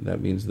environment, and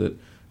that means that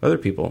other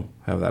people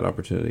have that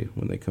opportunity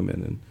when they come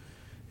in.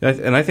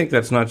 And I think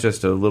that's not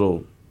just a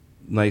little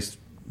nice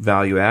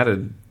value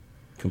added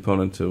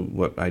component to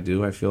what I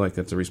do. I feel like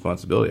that's a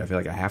responsibility. I feel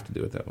like I have to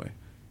do it that way.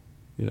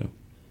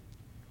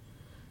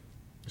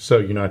 So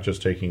you're not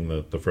just taking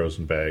the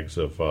frozen bags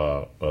of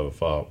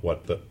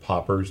what the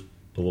poppers,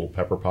 the little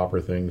pepper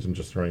popper things, and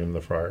just throwing them in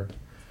the fryer?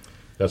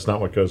 That's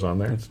not what goes on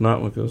there? That's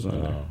not what goes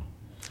on there.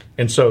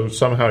 And so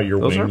somehow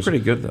your Those wings... are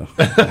pretty good, though.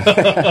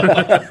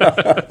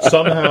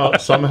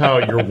 somehow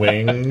your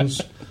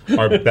wings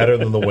are better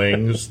than the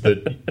wings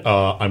that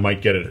I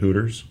might get at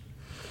Hooters?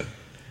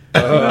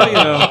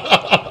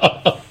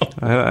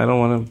 I don't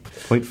want to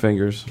point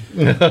fingers.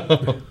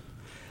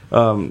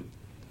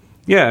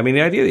 Yeah, I mean,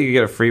 the idea that you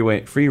get a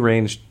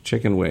free-range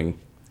chicken wing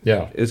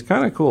is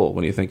kind of cool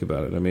when you think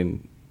about it. I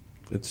mean,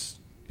 it's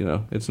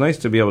nice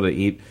to be able to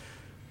eat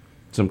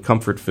some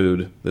comfort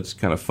food that's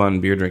kind of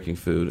fun beer-drinking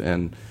food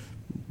and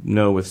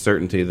know with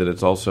certainty that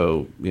it's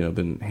also,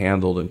 been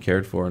handled and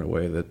cared for in a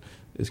way that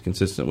is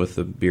consistent with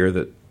the beer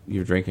that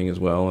you're drinking as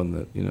well, and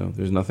that,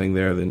 there's nothing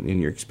there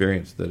in your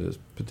experience that is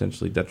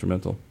potentially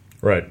detrimental.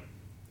 Right.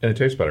 And it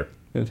tastes better.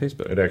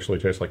 It actually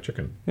tastes like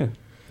chicken. Yeah.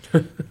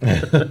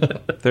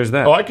 There's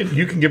that. Oh,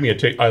 you can give me a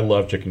taste. I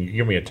love chicken. You can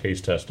give me a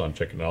taste test on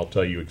chicken, and I'll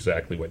tell you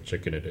exactly what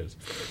chicken it is.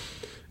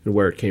 And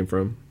where it came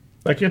from.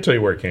 I can't tell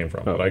you where it came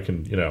from, but I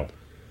can, The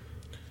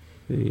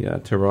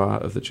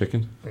terroir of the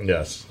chicken.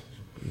 Yes.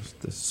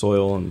 the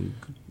soil and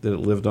that it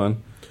lived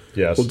on.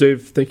 Yes. Well,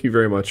 Dave, thank you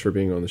very much for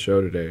being on the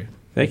show today.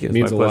 Thank you. It It's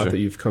means my a lot pleasure. that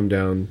you've come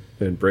down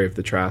and braved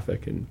the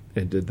traffic and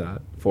did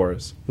that for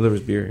us. Well, there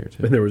was beer here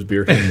too. And there was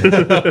beer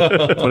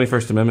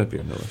 21st Amendment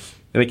beer, no less.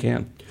 And a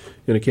can.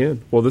 in a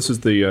can. Well, this is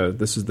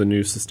the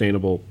new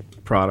sustainable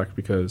product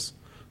because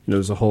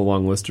there's a whole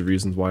long list of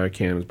reasons why a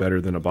can is better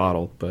than a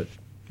bottle, but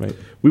Right.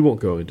 we won't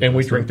go into. And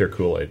we this. drink their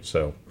Kool-Aid,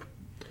 so.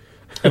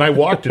 And I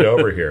walked it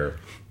over here.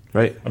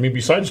 Right. I mean,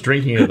 besides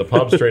drinking it at the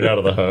pub straight out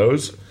of the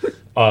hose,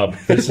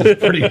 this is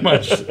pretty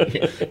much.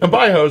 And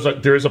by hose,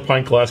 there is a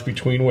pint glass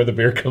between where the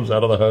beer comes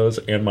out of the hose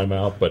and my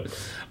mouth, but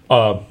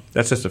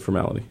That's just a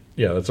formality.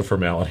 yeah, that's a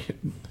formality.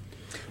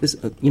 This,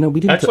 we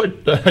didn't. Actually,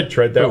 I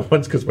tried that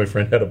once because my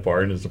friend had a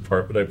bar in his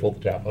apartment. I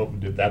pulled the tap open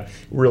and did that. It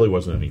really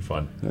wasn't any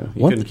fun. You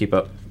What? couldn't keep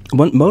up.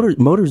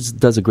 Motors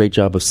does a great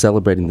job of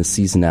celebrating the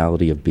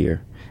seasonality of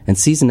beer. And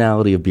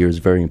seasonality of beer is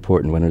very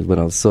important. When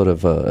a sort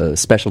of a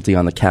specialty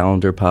on the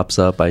calendar pops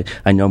up, I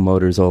know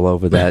Motors all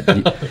over that.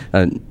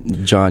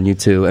 John, you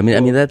too. I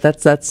mean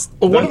that's.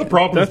 Well, one of the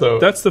problems, though,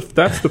 That's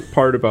the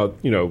part about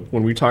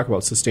when we talk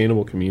about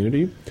sustainable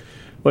community,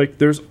 like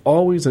there's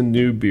always a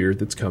new beer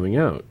that's coming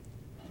out.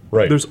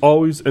 right? There's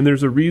always, and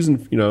there's a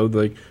reason,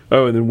 like,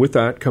 oh, and then with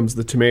that comes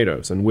the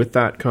tomatoes, and with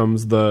that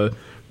comes the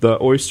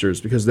oysters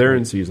because they're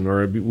in season,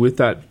 or with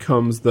that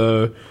comes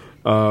the,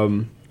 I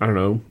don't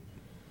know,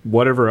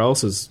 whatever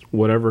else is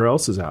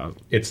out.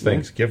 It's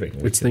Thanksgiving.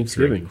 We It's can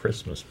Thanksgiving. drink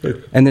Christmas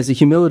beer. And there's a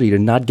humility to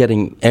not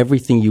getting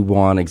everything you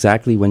want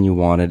exactly when you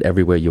want it,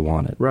 everywhere you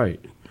want it. Right.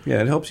 Yeah,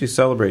 it helps you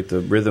celebrate the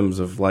rhythms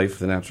of life,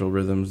 the natural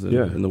rhythms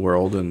Yeah. in the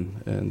world, and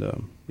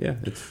yeah,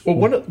 it's Well,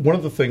 one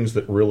of the things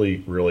that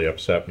really, really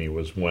upset me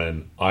was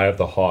when Eye of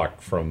the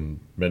Hawk from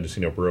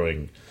Mendocino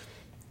Brewing.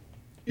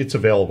 It's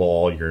available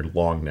all year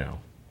long now,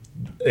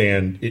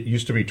 and it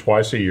used to be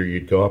twice a year.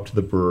 You'd go up to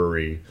the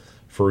brewery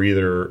for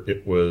either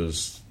it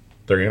was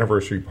their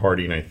anniversary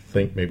party, and I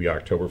think maybe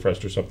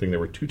Oktoberfest or something. There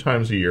were 2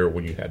 times a year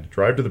when you had to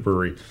drive to the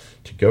brewery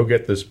to go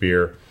get this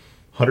beer,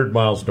 100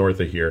 miles north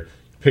of here,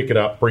 pick it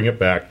up, bring it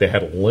back. They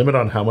had a limit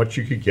on how much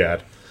you could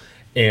get.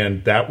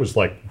 And that was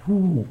like,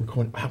 whoo, we're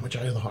going, how much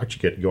Eye of the Hawk you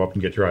get? You go up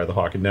and get your Eye of the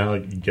Hawk, and now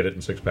you can get it in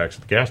 6-packs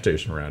at the gas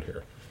station around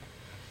here.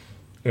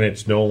 And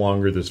it's no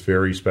longer this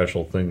very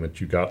special thing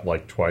that you got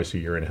like twice a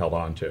year and held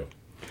on to.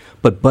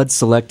 But Bud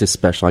Select is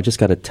special. I just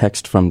got a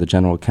text from the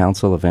General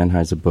Counsel of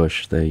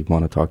Anheuser-Busch. They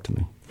want to talk to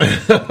me.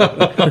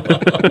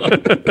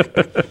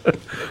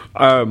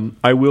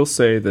 I will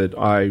say that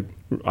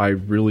I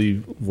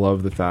really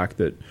love the fact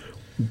that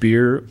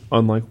beer,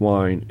 unlike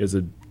wine, is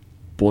a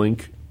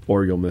blink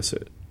or you'll miss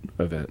it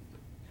event.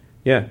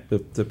 yeah, the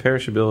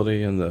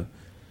perishability and the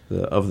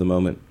of the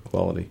moment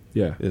quality.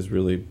 Yeah. is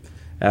really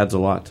adds a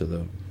lot to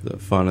the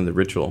fun and the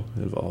ritual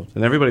involved.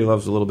 And everybody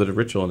loves a little bit of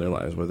ritual in their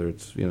lives, whether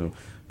it's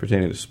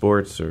pertaining to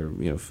sports or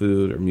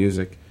food or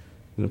music.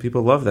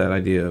 People love that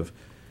idea of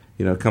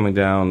coming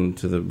down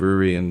to the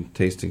brewery and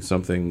tasting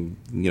something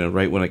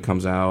right when it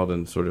comes out,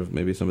 and sort of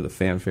maybe some of the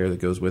fanfare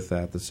that goes with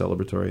that, the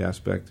celebratory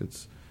aspect.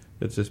 It's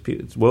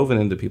woven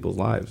into people's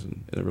lives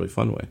in a really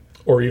fun way.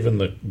 Or even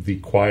the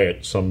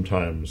quiet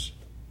sometimes,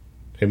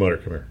 hey, Motor,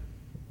 come here.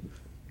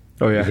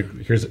 Oh yeah,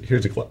 Here's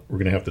a clip. We're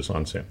going to have this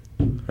on soon.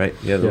 Right?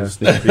 Yeah, the Yeah. little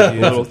sneak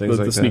previews and things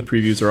the like sneak that.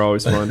 previews are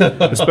always fun,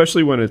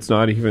 especially when it's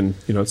not even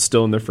it's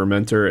still in the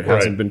fermenter. It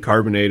hasn't Right. been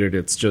carbonated.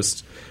 It's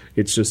just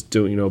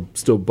doing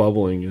still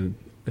bubbling,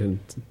 and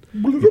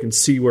you can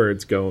see where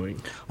it's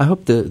going. I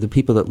hope the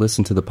people that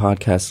listen to the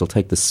podcast will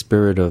take the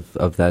spirit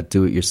of that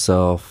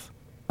do-it-yourself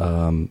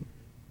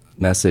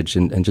message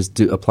and just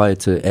apply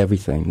it to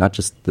everything, not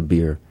just the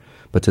beer,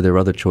 but to their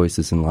other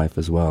choices in life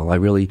as well. I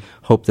really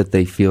hope that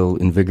they feel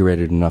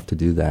invigorated enough to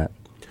do that.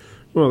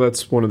 Well,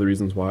 that's one of the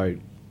reasons why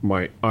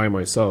I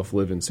myself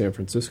live in San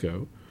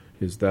Francisco,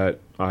 is that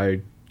I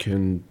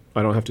don't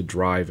have to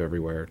drive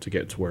everywhere to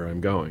get to where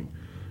I'm going.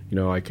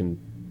 I can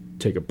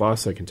take a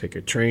bus, I can take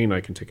a train, I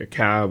can take a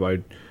cab.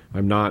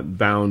 I'm not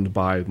bound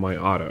by my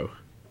auto,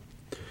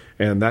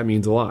 and that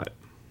means a lot.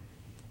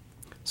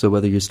 So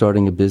whether you're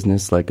starting a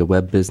business like a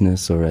web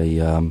business or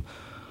a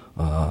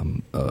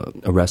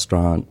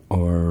restaurant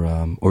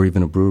or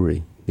even a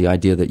brewery, the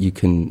idea that you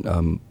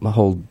can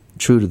hold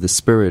true to the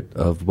spirit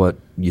of what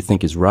you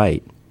think is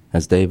right,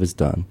 as Dave has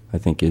done, I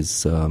think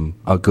is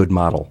a good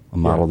model,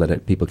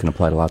 that people can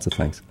apply to lots of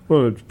things.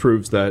 Well, it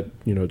proves that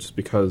just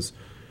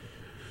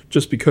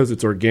because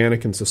it's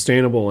organic and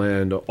sustainable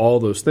and all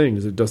those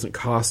things, it doesn't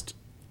cost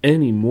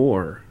any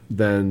more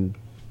than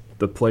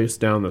the place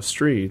down the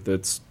street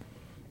that's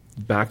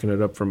backing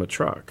it up from a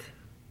truck.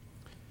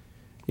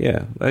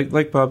 Yeah,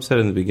 like Bob said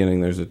in the beginning,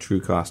 there's a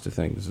true cost to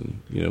things, and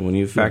when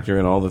you factor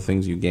in all the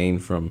things you gain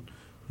from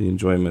the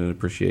enjoyment and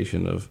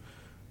appreciation of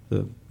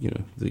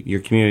your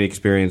community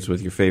experience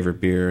with your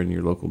favorite beer and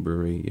your local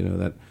brewery,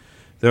 that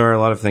there are a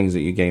lot of things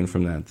that you gain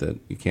from that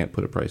you can't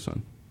put a price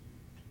on,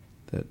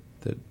 that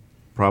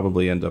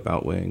probably end up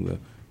outweighing the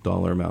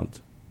dollar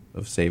amount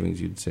of savings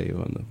you'd save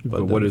on the.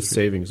 But what is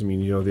savings? I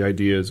mean, the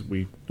idea is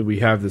we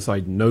have this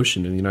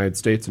notion in the United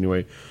States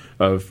anyway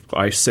of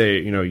I say,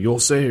 you'll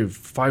save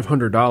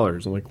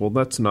 $500. I'm like, well,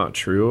 that's not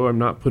true. I'm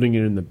not putting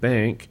it in the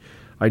bank.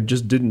 I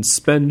just didn't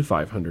spend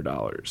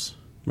 $500.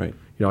 Right.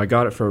 I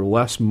got it for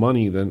less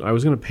money than I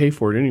was going to pay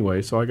for it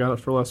anyway, so I got it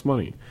for less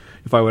money.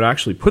 If I would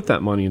actually put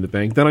that money in the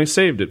bank, then I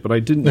saved it, but I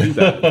didn't do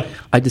that.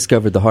 I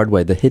discovered the hard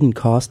way. The hidden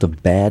cost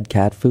of bad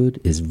cat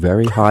food is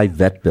very high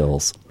vet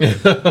bills.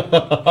 Good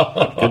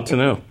to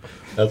know.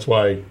 That's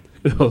why.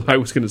 I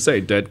was going to say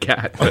dead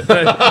cat, but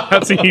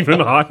that's an even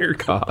higher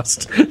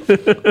cost.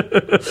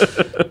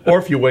 Or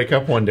if you wake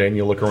up one day and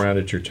you look around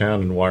at your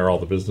town and why are all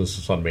the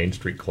businesses on Main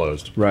Street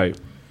closed? Right.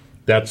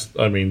 That's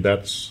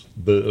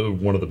the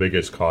one of the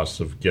biggest costs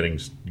of getting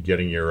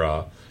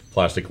your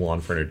plastic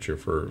lawn furniture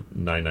for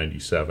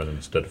 $9.97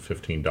 instead of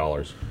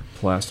 $15.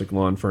 Plastic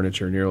lawn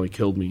furniture nearly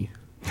killed me.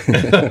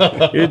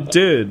 It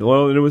did.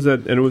 Well, and it was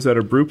at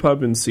a brew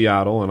pub in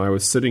Seattle, and I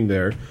was sitting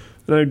there,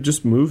 and I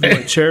just moved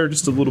my chair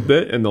just a little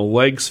bit, and the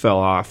legs fell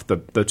off. The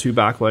two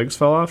back legs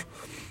fell off,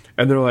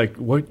 and they're like,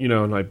 "What?"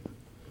 And I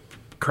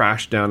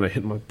crashed down. And I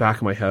hit my back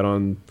of my head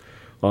on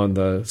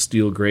the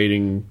steel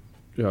grating.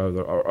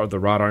 The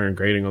wrought iron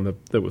grating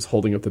that was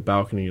holding up the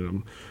balcony,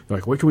 and they're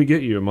like, "What can we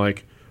get you?" I'm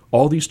like,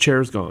 "All these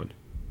chairs gone."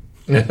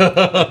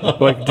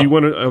 Like, do you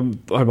want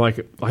to? I'm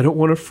like, I don't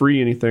want to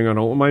free anything. I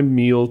don't want my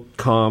meal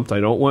comped. I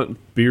don't want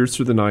beers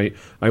through the night.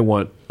 I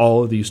want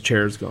all of these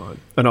chairs gone,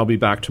 and I'll be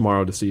back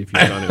tomorrow to see if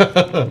you've done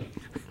it.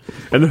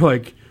 And they're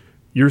like,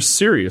 "You're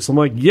serious?" I'm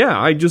like, "Yeah.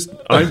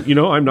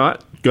 I'm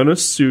not gonna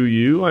sue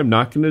you. I'm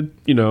not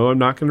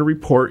gonna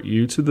report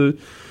you to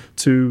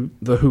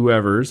the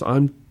whoever's.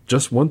 I'm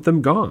just want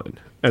them gone."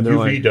 And they're UV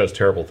like, does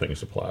terrible things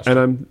to plastic.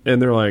 and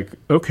they're like,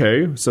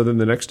 okay. So then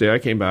the next day I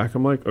came back.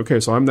 I'm like, okay,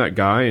 so I'm that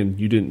guy, and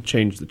you didn't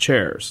change the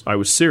chairs. I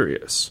was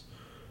serious.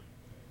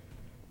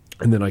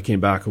 And then I came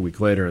back a week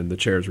later, and the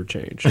chairs were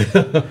changed.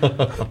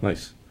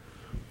 Nice.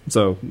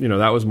 So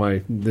that was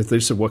they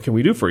said, "What can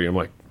we do for you?" I'm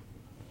like,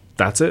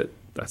 "That's it.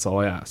 That's all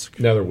I ask."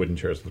 Now they're wooden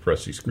chairs with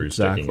rusty screws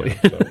Exactly.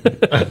 sticking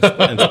out.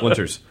 And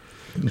splinters.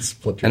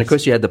 Splinters. And of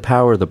course, you had the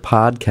power of the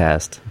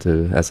podcast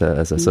as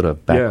a sort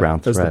of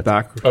background as thread. the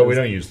back. Oh, we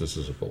don't use this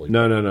as a bully.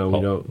 No, we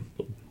don't.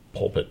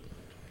 Pulpit.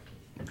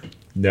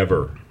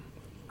 Never.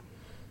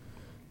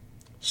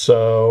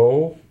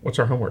 So, what's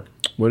our homework?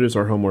 What is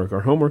our homework? Our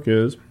homework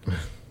is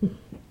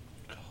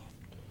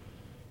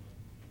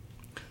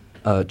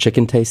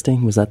Chicken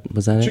tasting, was that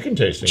it? Chicken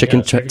tasting. Chicken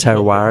yes. Making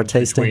terroir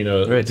something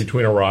tasting.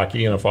 between a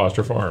Rocky and a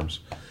Foster Farms,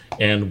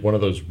 and one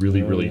of those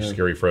really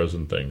scary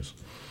frozen things.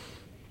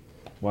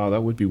 wow,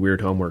 that would be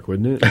weird homework,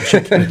 wouldn't it?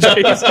 Chicken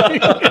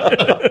tasting.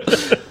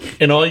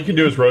 And all you can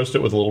do is roast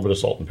it with a little bit of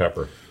salt and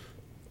pepper.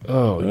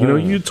 Oh,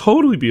 you'd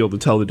totally be able to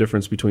tell the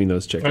difference between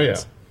those chickens. Oh yeah.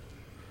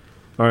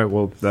 All right,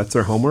 well, that's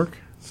our homework.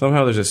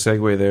 Somehow there's a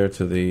segue there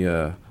to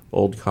the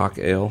Old Cock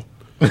Ale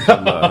from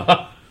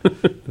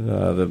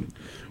the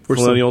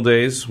colonial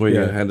days where you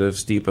had to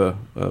steep a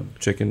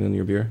chicken in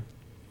your beer.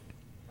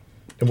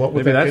 And what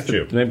would Maybe that that's get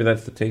you? maybe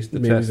that's the taste. The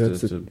Maybe test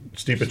that's is the- to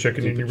Steep a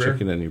chicken in steep your a beer?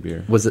 chicken in your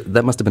beer.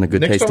 That must have been a good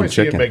Next time tasting I see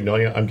chicken. a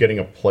Magnolia, I'm getting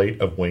a plate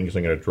of wings.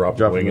 I'm going to drop a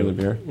Drop wing them in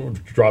the beer?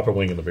 Drop a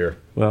wing in the beer.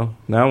 Well,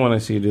 now when I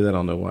see you do that,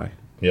 I'll know why.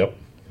 Yep.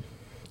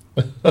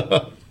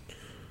 That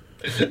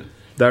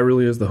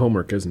really is the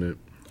homework, isn't it?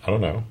 I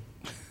don't know.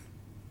 The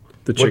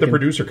What did chicken. the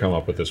producer come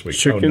up with this week?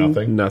 Chicken. Oh,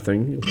 nothing.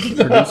 Nothing.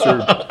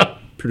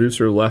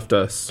 Producer left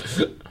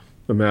us.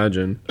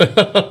 Imagine.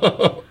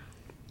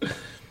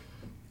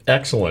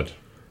 Excellent.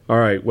 All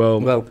right.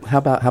 Well, how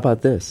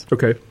about this?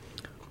 Okay.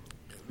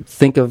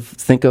 Think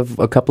of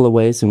a couple of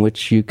ways in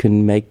which you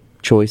can make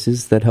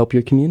choices that help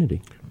your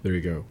community. There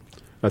you go.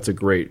 That's a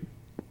great.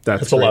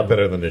 That's a lot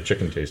better than the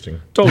chicken tasting.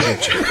 Totally.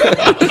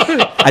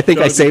 I think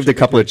I saved a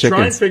couple of Try and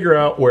chickens. figure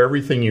out where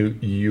everything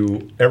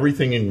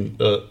everything in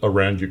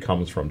around you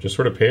comes from. Just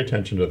sort of pay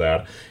attention to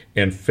that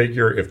and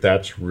figure if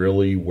that's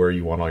really where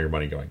you want all your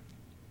money going.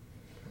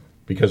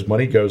 Because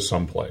money goes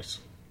someplace.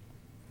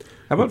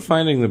 How about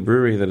finding the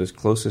brewery that is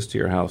closest to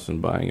your house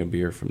and buying a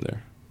beer from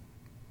there?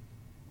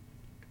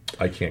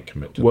 I can't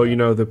commit to Well,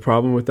 that. the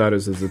problem with that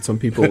is that some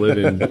people live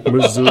in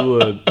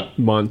Missoula,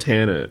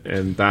 Montana,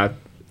 and that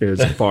is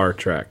a far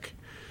trek.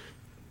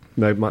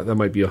 That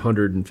might be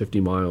 150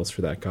 miles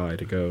for that guy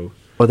to go.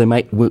 Or they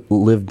might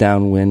live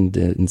downwind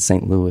in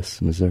St.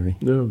 Louis, Missouri.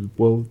 No,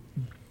 well,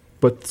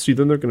 but see,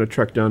 then they're going to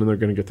trek down and they're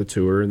going to get the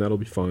tour, and that'll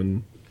be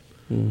fun.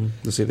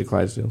 To see the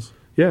Clydesdales.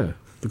 Yeah,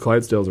 the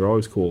Clydesdales are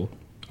always cool.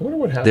 I wonder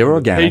what happened. They're with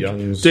organic. Hey,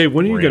 Young's Dave,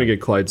 when are you going to brand.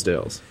 get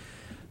Clydesdales?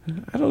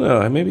 I don't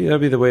know. Maybe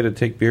that'd be the way to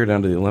take beer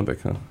down to the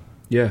Olympic, huh?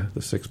 Yeah,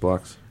 The 6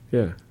 blocks.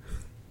 yeah.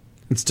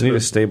 Need a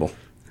stable.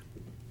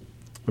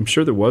 I'm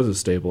sure there was a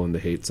stable in the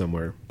Haight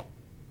somewhere.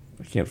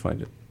 I can't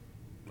find it.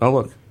 Oh,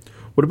 look.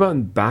 What about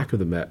in back of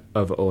the Met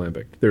of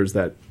Olympic? There's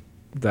that.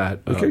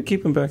 We could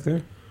keep them back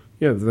there.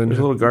 Yeah. Then There's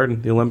a little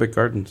garden, the Olympic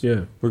Gardens.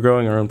 Yeah. We're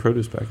growing our own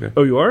produce back there.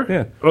 Oh, you are?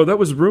 Yeah. Oh, that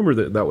was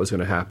rumored that was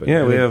going to happen.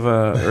 Yeah, we And have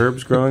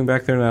herbs growing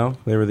back there now.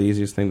 They were the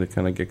easiest thing to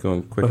kind of get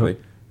going quickly.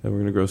 And we're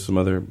going to grow some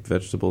other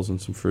vegetables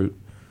and some fruit.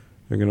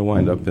 They're going to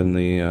wind up in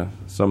the.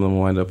 Some of them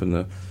wind up in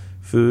the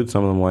food.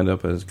 Some of them wind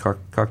up as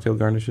cocktail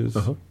garnishes.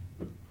 Uh-huh.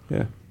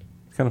 Yeah,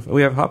 it's kind of.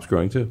 We have hops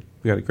growing too.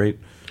 We got a great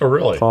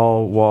really?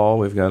 tall wall.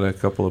 We've got a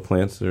couple of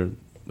plants that are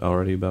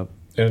already about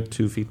And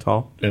 2 feet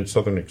tall. And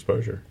southern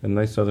exposure. And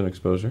nice southern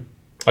exposure.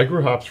 I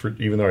grew hops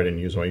even though I didn't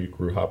use them, I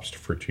grew hops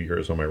for 2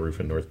 years on my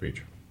roof in North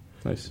Beach.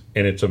 Nice.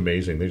 And it's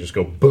amazing. They just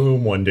go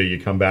boom one day. You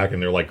come back and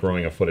they're like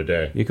growing a foot a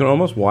day. You can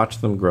almost watch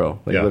them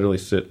grow. Like Yeah. literally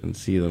sit and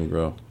see them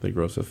grow. They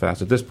grow so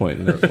fast. At this point,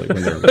 when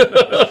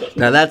they're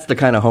Now that's the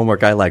kind of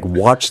homework I like.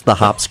 Watch the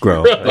hops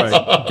grow.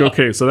 Right.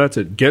 Okay, so that's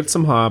it. Get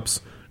some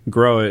hops,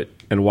 grow it,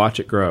 and watch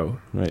it grow.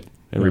 right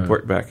and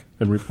report back.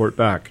 And report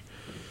back.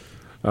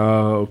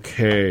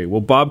 Okay.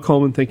 Well, Bob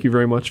Coleman, thank you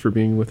very much for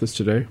being with us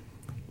today.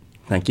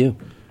 Thank you.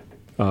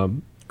 A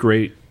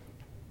great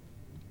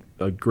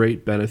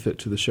benefit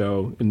to the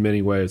show in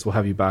many ways. We'll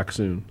have you back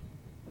soon.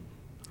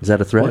 Is that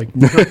a threat?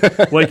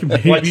 Like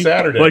maybe, Like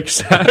Saturday. Like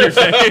Saturday.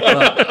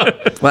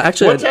 Well,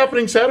 actually, What's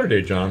happening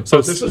Saturday, John?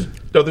 So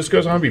this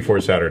goes on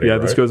before Saturday. Yeah,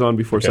 right? this goes on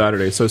before Okay.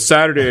 Saturday. So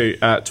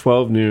Saturday at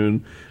 12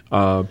 noon,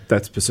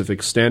 that's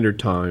Pacific Standard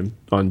Time,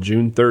 on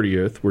June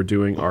 30th, we're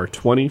doing our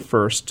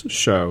 21st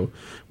show,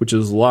 which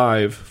is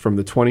live from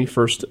the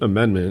 21st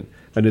Amendment,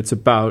 and it's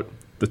about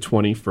the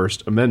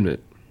 21st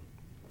Amendment.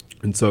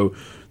 And so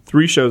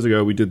 3 shows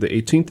ago, we did the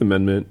 18th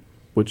Amendment,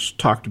 which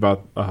talked about,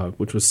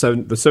 which was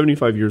the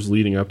 75 years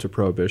leading up to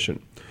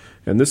Prohibition.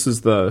 And this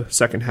is the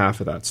second half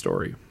of that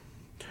story.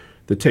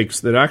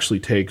 That actually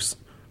takes,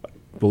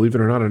 believe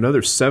it or not,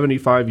 another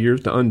 75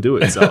 years to undo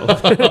itself.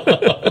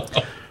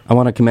 I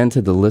want to commend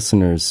to the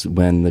listeners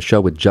when the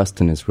show with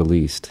Justin is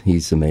released.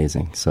 He's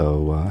amazing.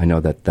 So I know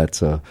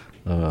that's a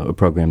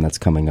program that's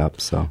coming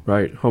up. So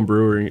Right, home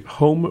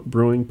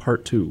brewing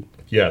part 2.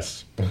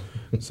 Yes.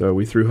 So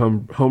we threw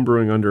home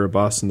brewing under a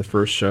bus in the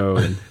first show,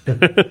 and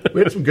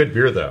We had some good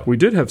beer, though. we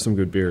did have some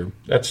good beer.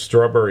 That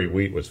strawberry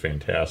wheat was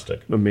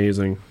fantastic.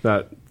 Amazing.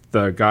 That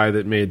the guy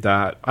that made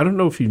that, I don't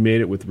know if he made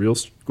it with real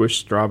squished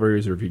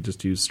strawberries or if he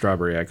just used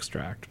strawberry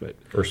extract, but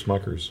Or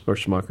Smuckers. or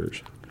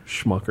Schmuckers.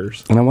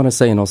 And I want to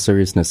say in all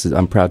seriousness,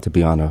 I'm proud to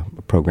be on a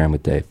program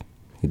with Dave.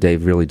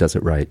 Dave really does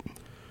it right.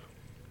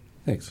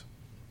 Thanks.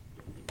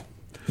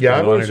 Yeah, I've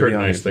I'm always honored to be heard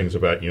on nice here. things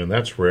about you, and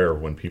that's rare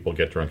when people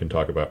get drunk and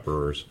talk about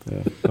brewers.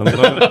 Yeah. None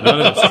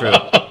of it's true.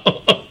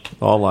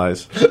 All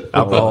lies.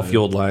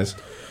 Alcohol-fueled lies.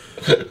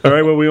 All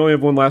right, well, we only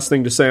have one last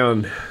thing to say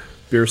on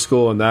Beer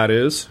School, and that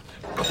is...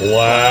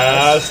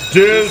 Class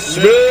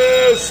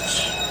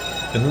dismissed!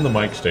 And then the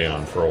mic stay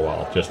on for a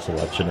while, just to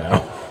let you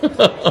know.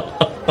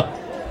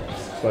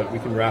 But we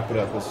can wrap it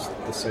up as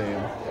the same.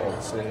 All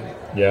the same.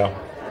 Yeah.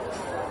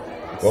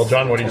 Well,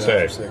 John, what do you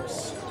say?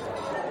 6.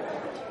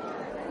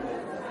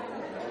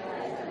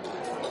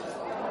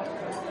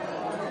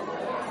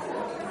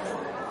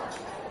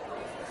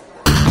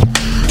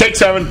 Take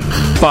 7.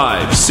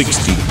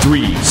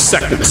 563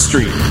 2nd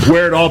Street,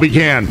 Where it all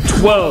began.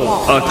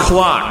 12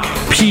 o'clock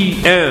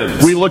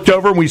p.m. We looked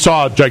over and we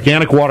saw a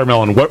gigantic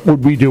watermelon. What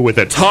would we do with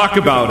it? talk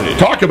about it.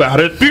 Talk about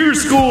it.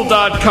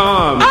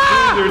 Beerschool.com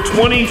doing their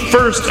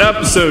 21st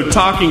episode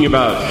talking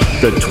about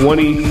the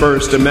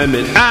 21st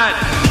Amendment at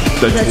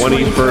the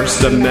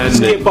 21st Amendment.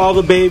 Skip all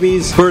the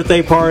babies'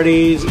 birthday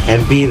parties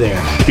and be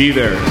there. Be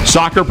there.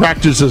 Soccer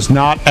practice is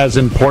not as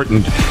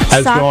important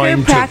as Soccer going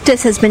to...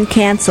 practice has been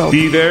canceled.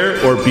 Be there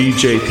or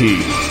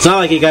BJP. It's not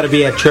like you got to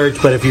be at church,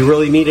 but if you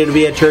really needed to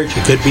be at church,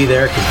 you could be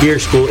there because Beer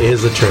School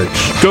is a church.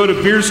 Go to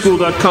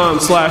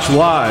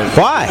beerschool.com/live.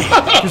 Why?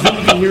 Because then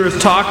you can hear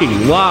us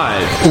talking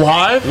live.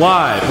 Live?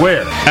 Live.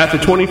 Where? At the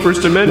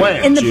 21st Amendment.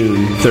 When? In the-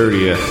 June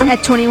 30th. At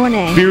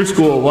 21A. Beer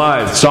School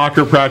Live.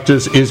 Soccer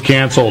practice is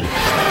canceled.